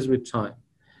changes with time.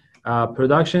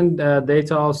 Production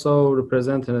data also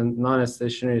represent a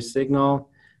non-stationary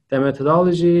signal. The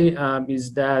methodology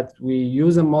is that we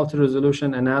use a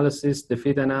multi-resolution analysis,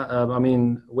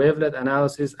 wavelet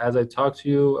analysis, as I talked to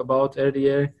you about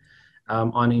earlier,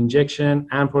 on injection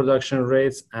and production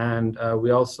rates, and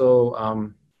we also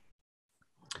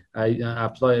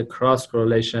apply a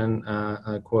cross-correlation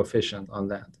coefficient on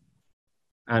that.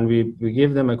 And we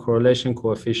give them a correlation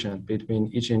coefficient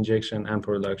between each injection and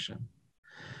production.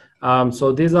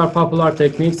 So these are popular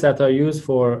techniques that are used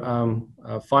for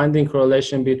finding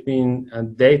correlation between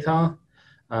data.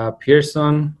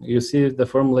 Pearson, you see the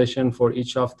formulation for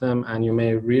each of them, and you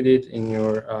may read it in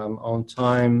your own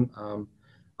time.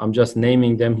 I'm just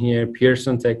naming them here: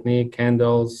 Pearson technique,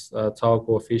 Kendall's tau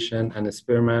coefficient, and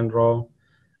Spearman rho.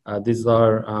 These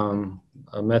are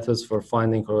methods for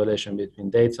finding correlation between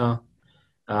data.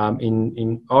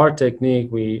 In our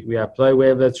technique, we apply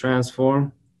wavelet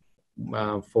transform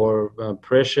for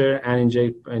pressure and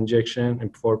injection,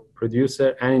 and for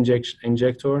producer and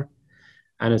injector,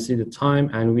 and you see the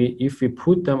time. And if we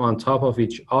put them on top of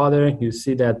each other, you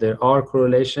see that there are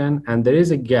correlation, and there is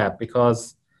a gap,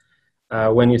 because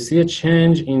when you see a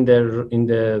change in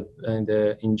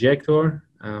the injector,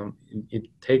 it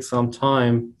takes some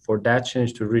time for that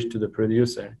change to reach to the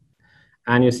producer.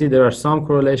 And you see there are some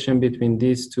correlation between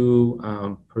these two,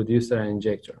 producer and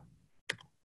injector.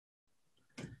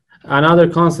 Another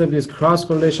concept is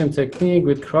cross-correlation technique.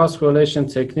 With cross-correlation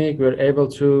technique, we're able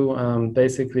to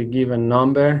basically give a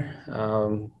number.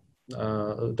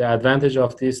 The advantage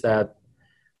of this that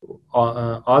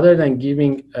other than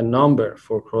giving a number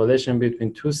for correlation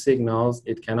between two signals,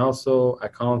 it can also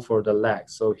account for the lag.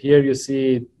 So here you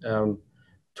see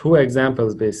two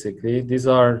examples, basically. These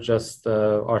are just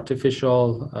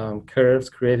artificial curves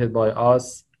created by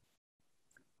us.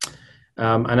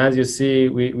 And as you see,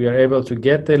 we are able to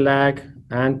get the lag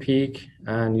and peak,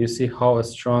 and you see how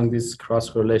strong this cross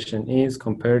correlation is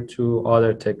compared to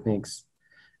other techniques.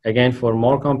 Again, for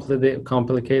more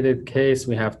complicated case,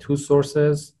 we have two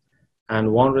sources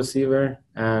and one receiver,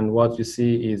 and what you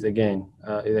see is, again,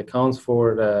 it accounts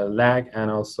for the lag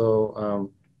and also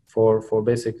for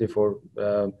basically for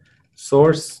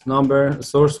source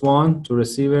one to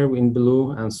receiver in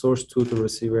blue and source 2 to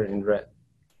receiver in red.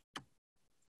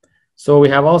 So we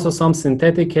have also some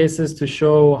synthetic cases to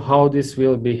show how this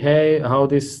will behave, how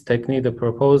this technique, the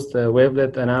proposed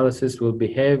wavelet analysis, will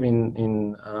behave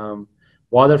in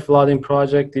water flooding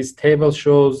project. This table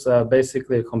shows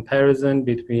basically a comparison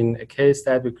between a case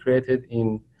that we created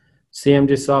in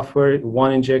CMG software,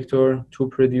 one injector, two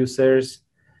producers,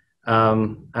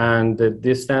 and the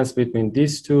distance between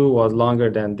these two was longer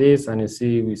than this. And you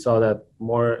see, we saw that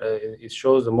more, it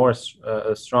shows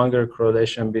a stronger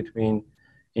correlation between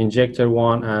injector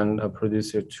 1 and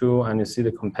producer 2, and you see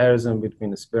the comparison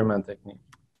between the Spearman technique.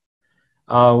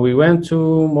 We went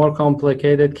to more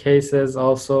complicated cases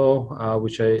also,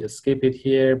 which I skip it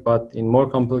here, but in more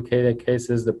complicated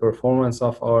cases, the performance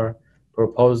of our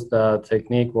proposed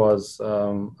technique was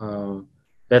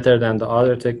better than the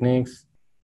other techniques.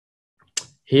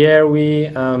 Here we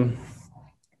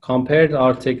compared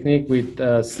our technique with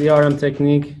CRM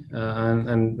technique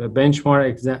and a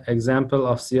benchmark example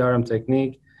of CRM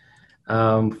technique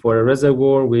for a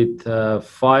reservoir with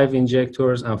 5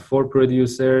 injectors and 4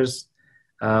 producers.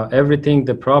 Everything,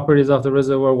 the properties of the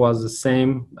reservoir was the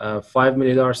same, 5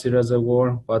 millidarcy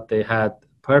reservoir, but they had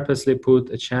purposely put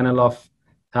a channel of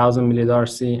 1000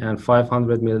 millidarcy and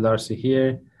 500 millidarcy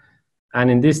here. And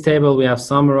in this table, we have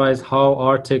summarized how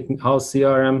how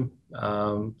CRM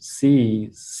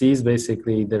sees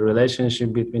basically the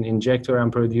relationship between injector and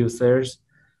producers,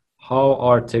 how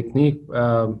our technique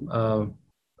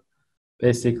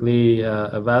basically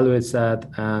evaluates that,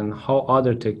 and how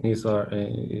other techniques are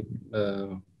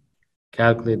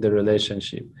calculate the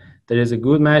relationship. There is a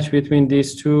good match between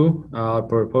these two,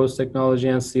 proposed technology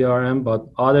and CRM, but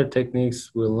other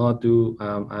techniques will not do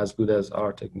as good as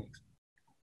our techniques.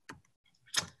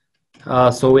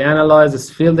 So we analyze this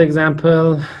field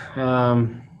example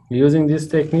using this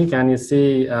technique, and you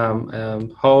see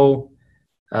how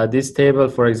this table,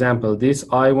 for example, this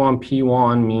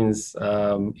I1P1 means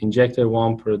injector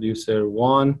 1, producer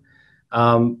 1.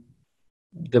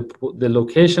 The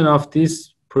location of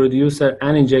this producer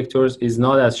and injectors is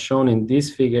not as shown in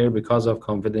this figure because of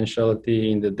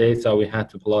confidentiality in the data. We had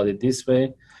to plot it this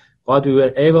way, but we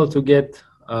were able to get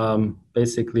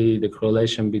basically the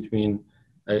correlation between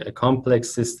a complex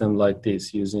system like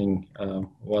this using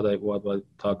what I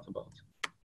talked about.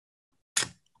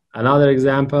 Another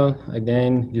example,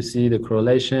 again, you see the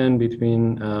correlation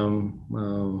between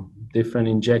different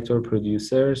injector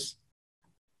producers.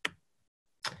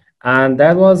 And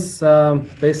that was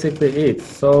basically it.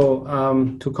 So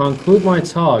to conclude my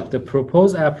talk, the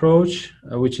proposed approach,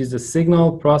 which is a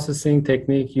signal processing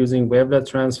technique using wavelet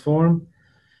transform,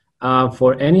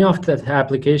 for any of that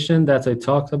application that I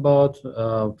talked about,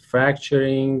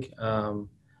 fracturing,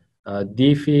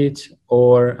 defeat,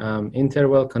 or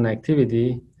interval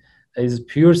connectivity, is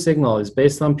pure signal. It's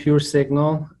based on pure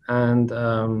signal, and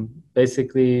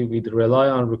basically we rely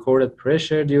on recorded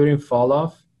pressure during fall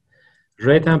off,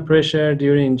 rate and pressure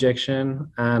during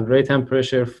injection, and rate and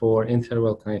pressure for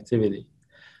interval connectivity.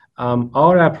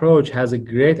 Our approach has a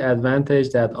great advantage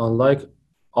that, unlike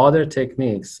other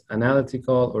techniques,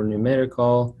 analytical or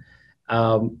numerical,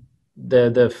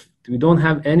 we don't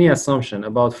have any assumption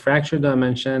about fracture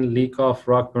dimension, leak off,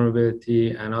 rock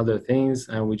permeability, and other things,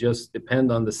 and we just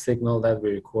depend on the signal that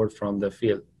we record from the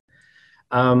field.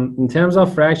 In terms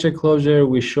of fracture closure,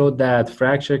 we showed that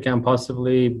fracture can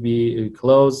possibly be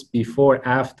closed before,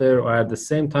 after, or at the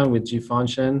same time with G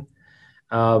function.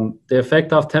 The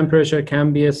effect of temperature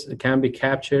can be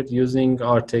captured using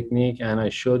our technique, and I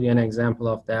showed you an example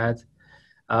of that.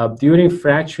 During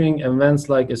fracturing events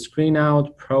like a screen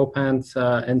out, propant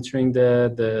entering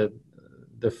the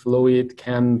fluid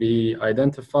can be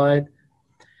identified.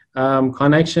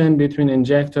 Connection between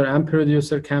injector and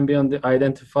producer can be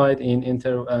identified in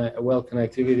interwell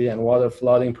connectivity and water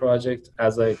flooding project,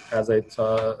 as I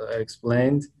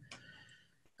explained.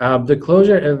 The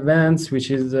closure events, which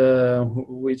is a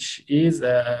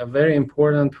very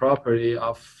important property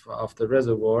of the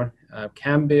reservoir,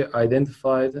 can be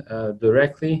identified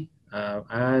directly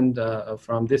and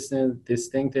from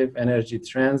distinctive energy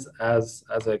trends, as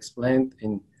I explained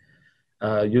in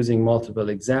using multiple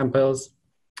examples.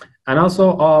 And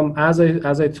also, as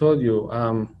I told you,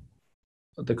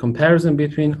 the comparison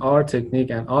between our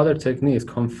technique and other techniques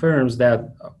confirms that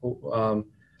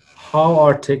how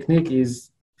our technique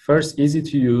is first easy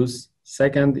to use.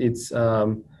 Second,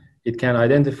 it can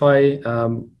identify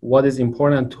what is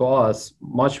important to us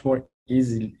much more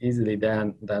easily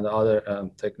than the other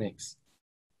techniques.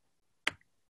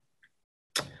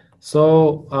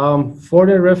 So for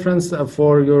the reference,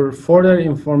 for your further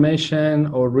information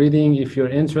or reading, if you're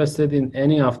interested in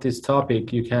any of this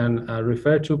topic, you can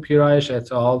refer to Pirayesh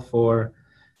et al. For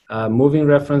moving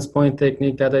reference point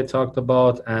technique that I talked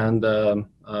about, and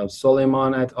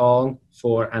Soleiman et al.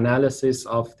 For analysis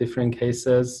of different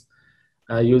cases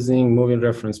using moving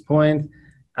reference point.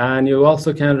 And you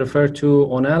also can refer to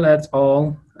Onel et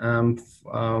al.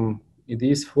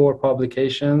 These 4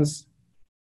 publications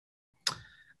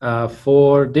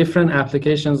for different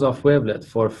applications of Wavelet,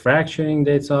 for fracturing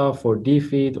data, for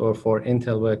defeat, or for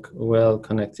intel-well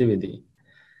connectivity.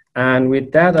 And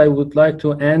with that, I would like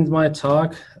to end my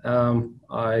talk.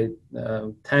 I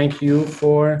thank you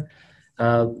for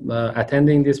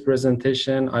attending this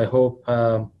presentation. I hope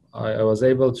I was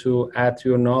able to add to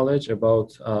your knowledge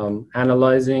about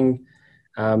analyzing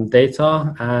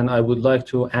data, and I would like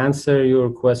to answer your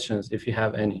questions if you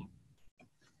have any.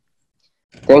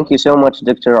 Thank you so much,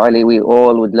 Dr. Ali. We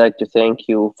all would like to thank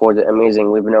you for the amazing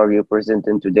webinar you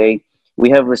presented today. We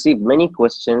have received many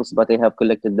questions, but I have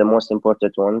collected the most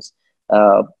important ones.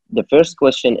 The first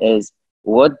question is,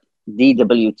 what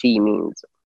DWT means?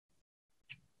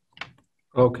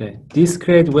 Okay,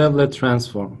 discrete wavelet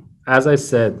transform. As I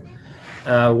said,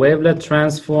 wavelet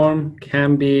transform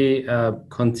can be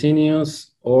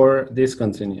continuous or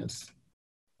discontinuous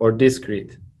or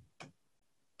discrete.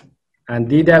 And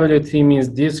DWT means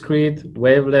discrete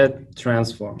wavelet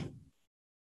transform.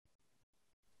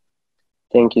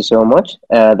 Thank you so much.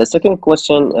 The second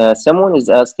question, someone is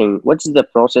asking, what's the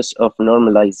process of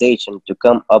normalization to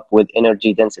come up with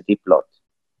energy density plot?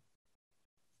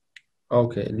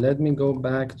 Okay, let me go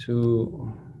back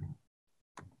to...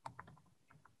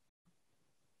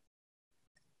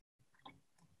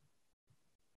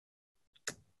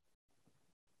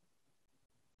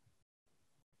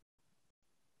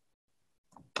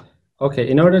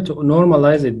 Okay, in order to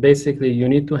normalize it, basically you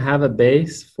need to have a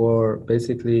base for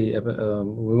basically,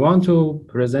 we want to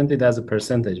present it as a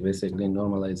percentage, basically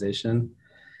normalization.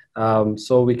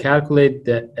 So we calculate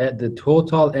the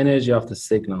total energy of the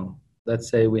signal. Let's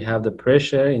say we have the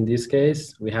pressure, in this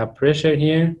case, we have pressure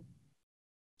here.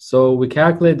 So we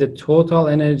calculate the total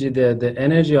energy, the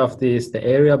energy of this, the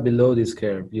area below this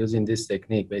curve using this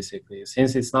technique, basically.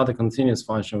 Since it's not a continuous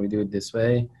function, we do it this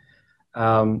way.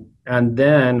 And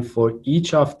then for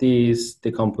each of these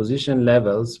decomposition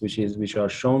levels, which are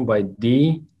shown by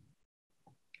D,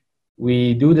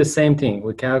 we do the same thing.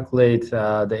 We calculate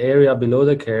the area below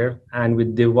the curve, and we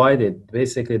divide it.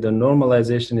 Basically, the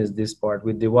normalization is this part.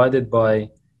 We divide it by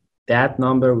that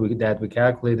number that we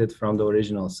calculated from the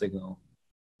original signal.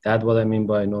 That's what I mean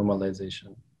by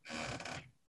normalization.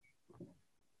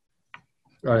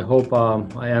 I hope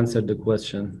I answered the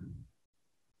question.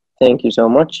 Thank you so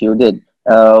much. You did.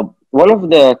 One of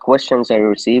the questions I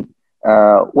received,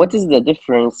 what is the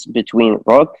difference between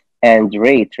rock and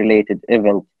rate-related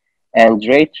event and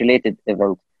rate-related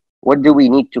event? What do we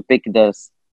need to pick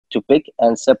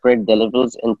and separate the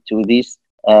levels into these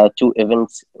 2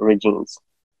 events regimes?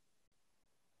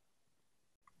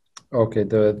 Okay,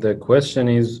 the question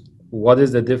is, what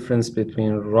is the difference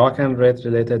between rock and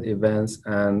rate-related events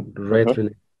and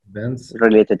rate-related events?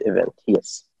 Related event,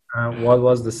 yes. What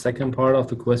was the second part of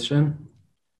the question?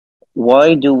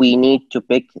 Why do we need to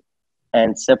pick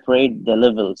and separate the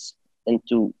levels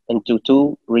into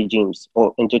 2 regimes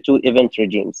or into 2 event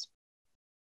regimes?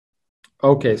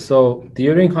 Okay, so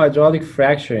during hydraulic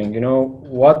fracturing,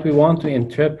 what we want to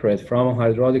interpret from a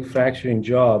hydraulic fracturing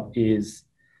job is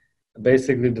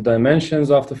basically the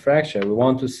dimensions of the fracture. We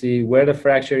want to see where the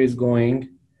fracture is going,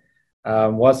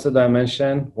 what's the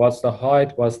dimension, what's the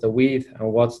height, what's the width,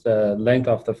 and what's the length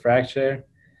of the fracture.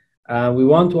 We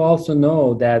want to also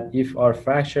know that if our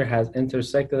fracture has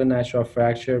intersected a natural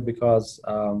fracture, because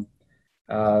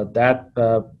that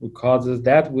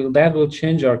will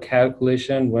change our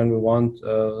calculation when we want,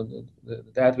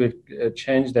 that will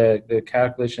change the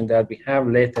calculation that we have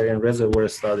later in reservoir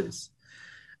studies.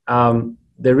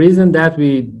 The reason that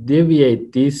we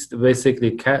deviate this,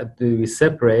 basically we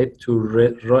separate to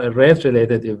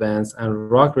rate-related events and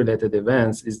rock-related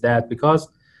events, is that because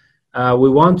we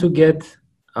want to get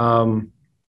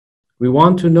We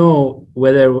want to know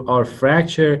whether our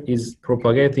fracture is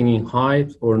propagating in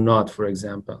height or not, for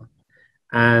example.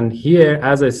 And here,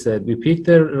 as I said, we pick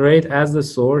the rate as the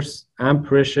source and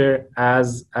pressure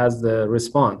as the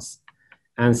response.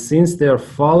 And since they are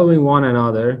following one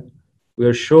another, we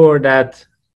are sure that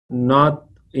not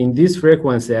in this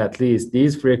frequency, at least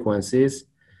these frequencies,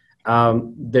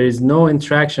 there is no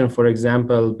interaction, for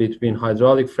example, between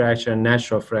hydraulic fracture and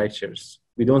natural fractures.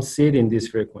 We don't see it in this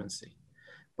frequency.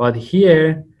 But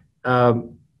here,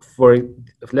 for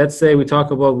let's say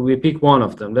we pick one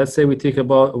of them. Let's say we pick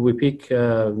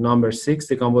number 6,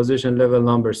 the composition level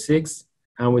number 6,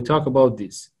 and we talk about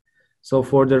this. So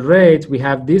for the rate, we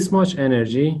have this much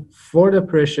energy. For the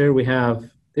pressure, we have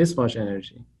this much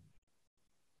energy.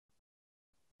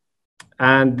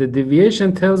 And the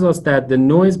deviation tells us that the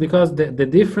noise, because the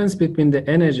difference between the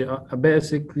energy,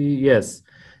 basically, yes,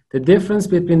 the difference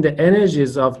between the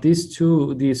energies of these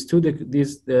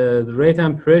the rate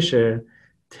and pressure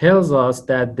tells us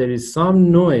that there is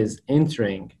some noise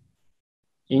entering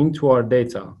into our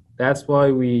data. That's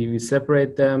why we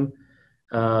separate them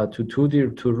to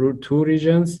two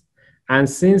regions. And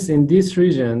since in this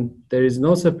region, there is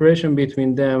no separation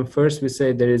between them, first we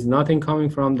say there is nothing coming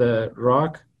from the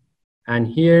rock. And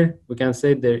here we can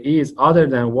say there is, other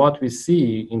than what we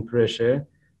see in pressure,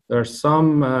 there are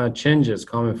some changes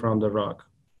coming from the rock,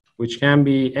 which can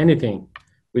be anything.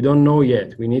 We don't know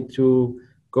yet. We need to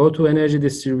go to energy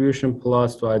distribution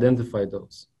plus to identify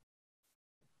those.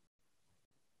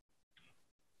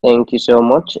 Thank you so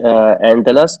much. And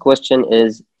the last question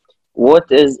is, what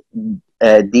is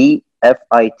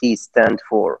DFIT stand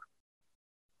for?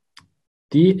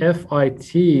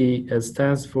 DFIT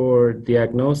stands for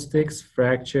Diagnostics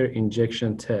Fracture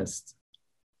Injection Test.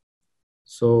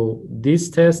 So this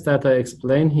test that I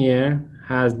explained here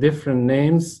has different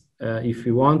names. If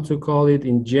you want to call it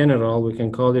in general, we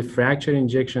can call it fracture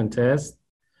injection test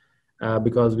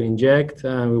because we inject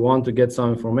and we want to get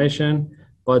some information.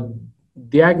 But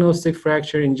diagnostic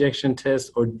fracture injection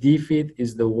test, or DFIT,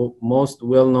 is the most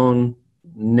well-known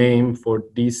name for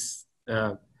this,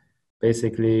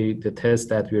 basically the test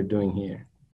that we're doing here.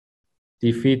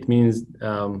 DFIT means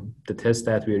the test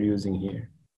that we're using here.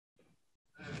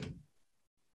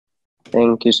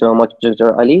 Thank you so much,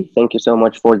 Dr. Ali. Thank you so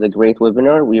much for the great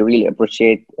webinar. We really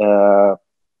appreciate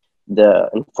the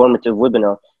informative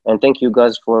webinar. And thank you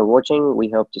guys for watching. We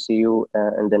hope to see you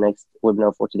in the next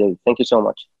webinar for today. Thank you so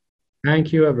much.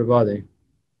 Thank you, everybody.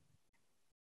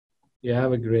 You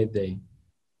have a great day.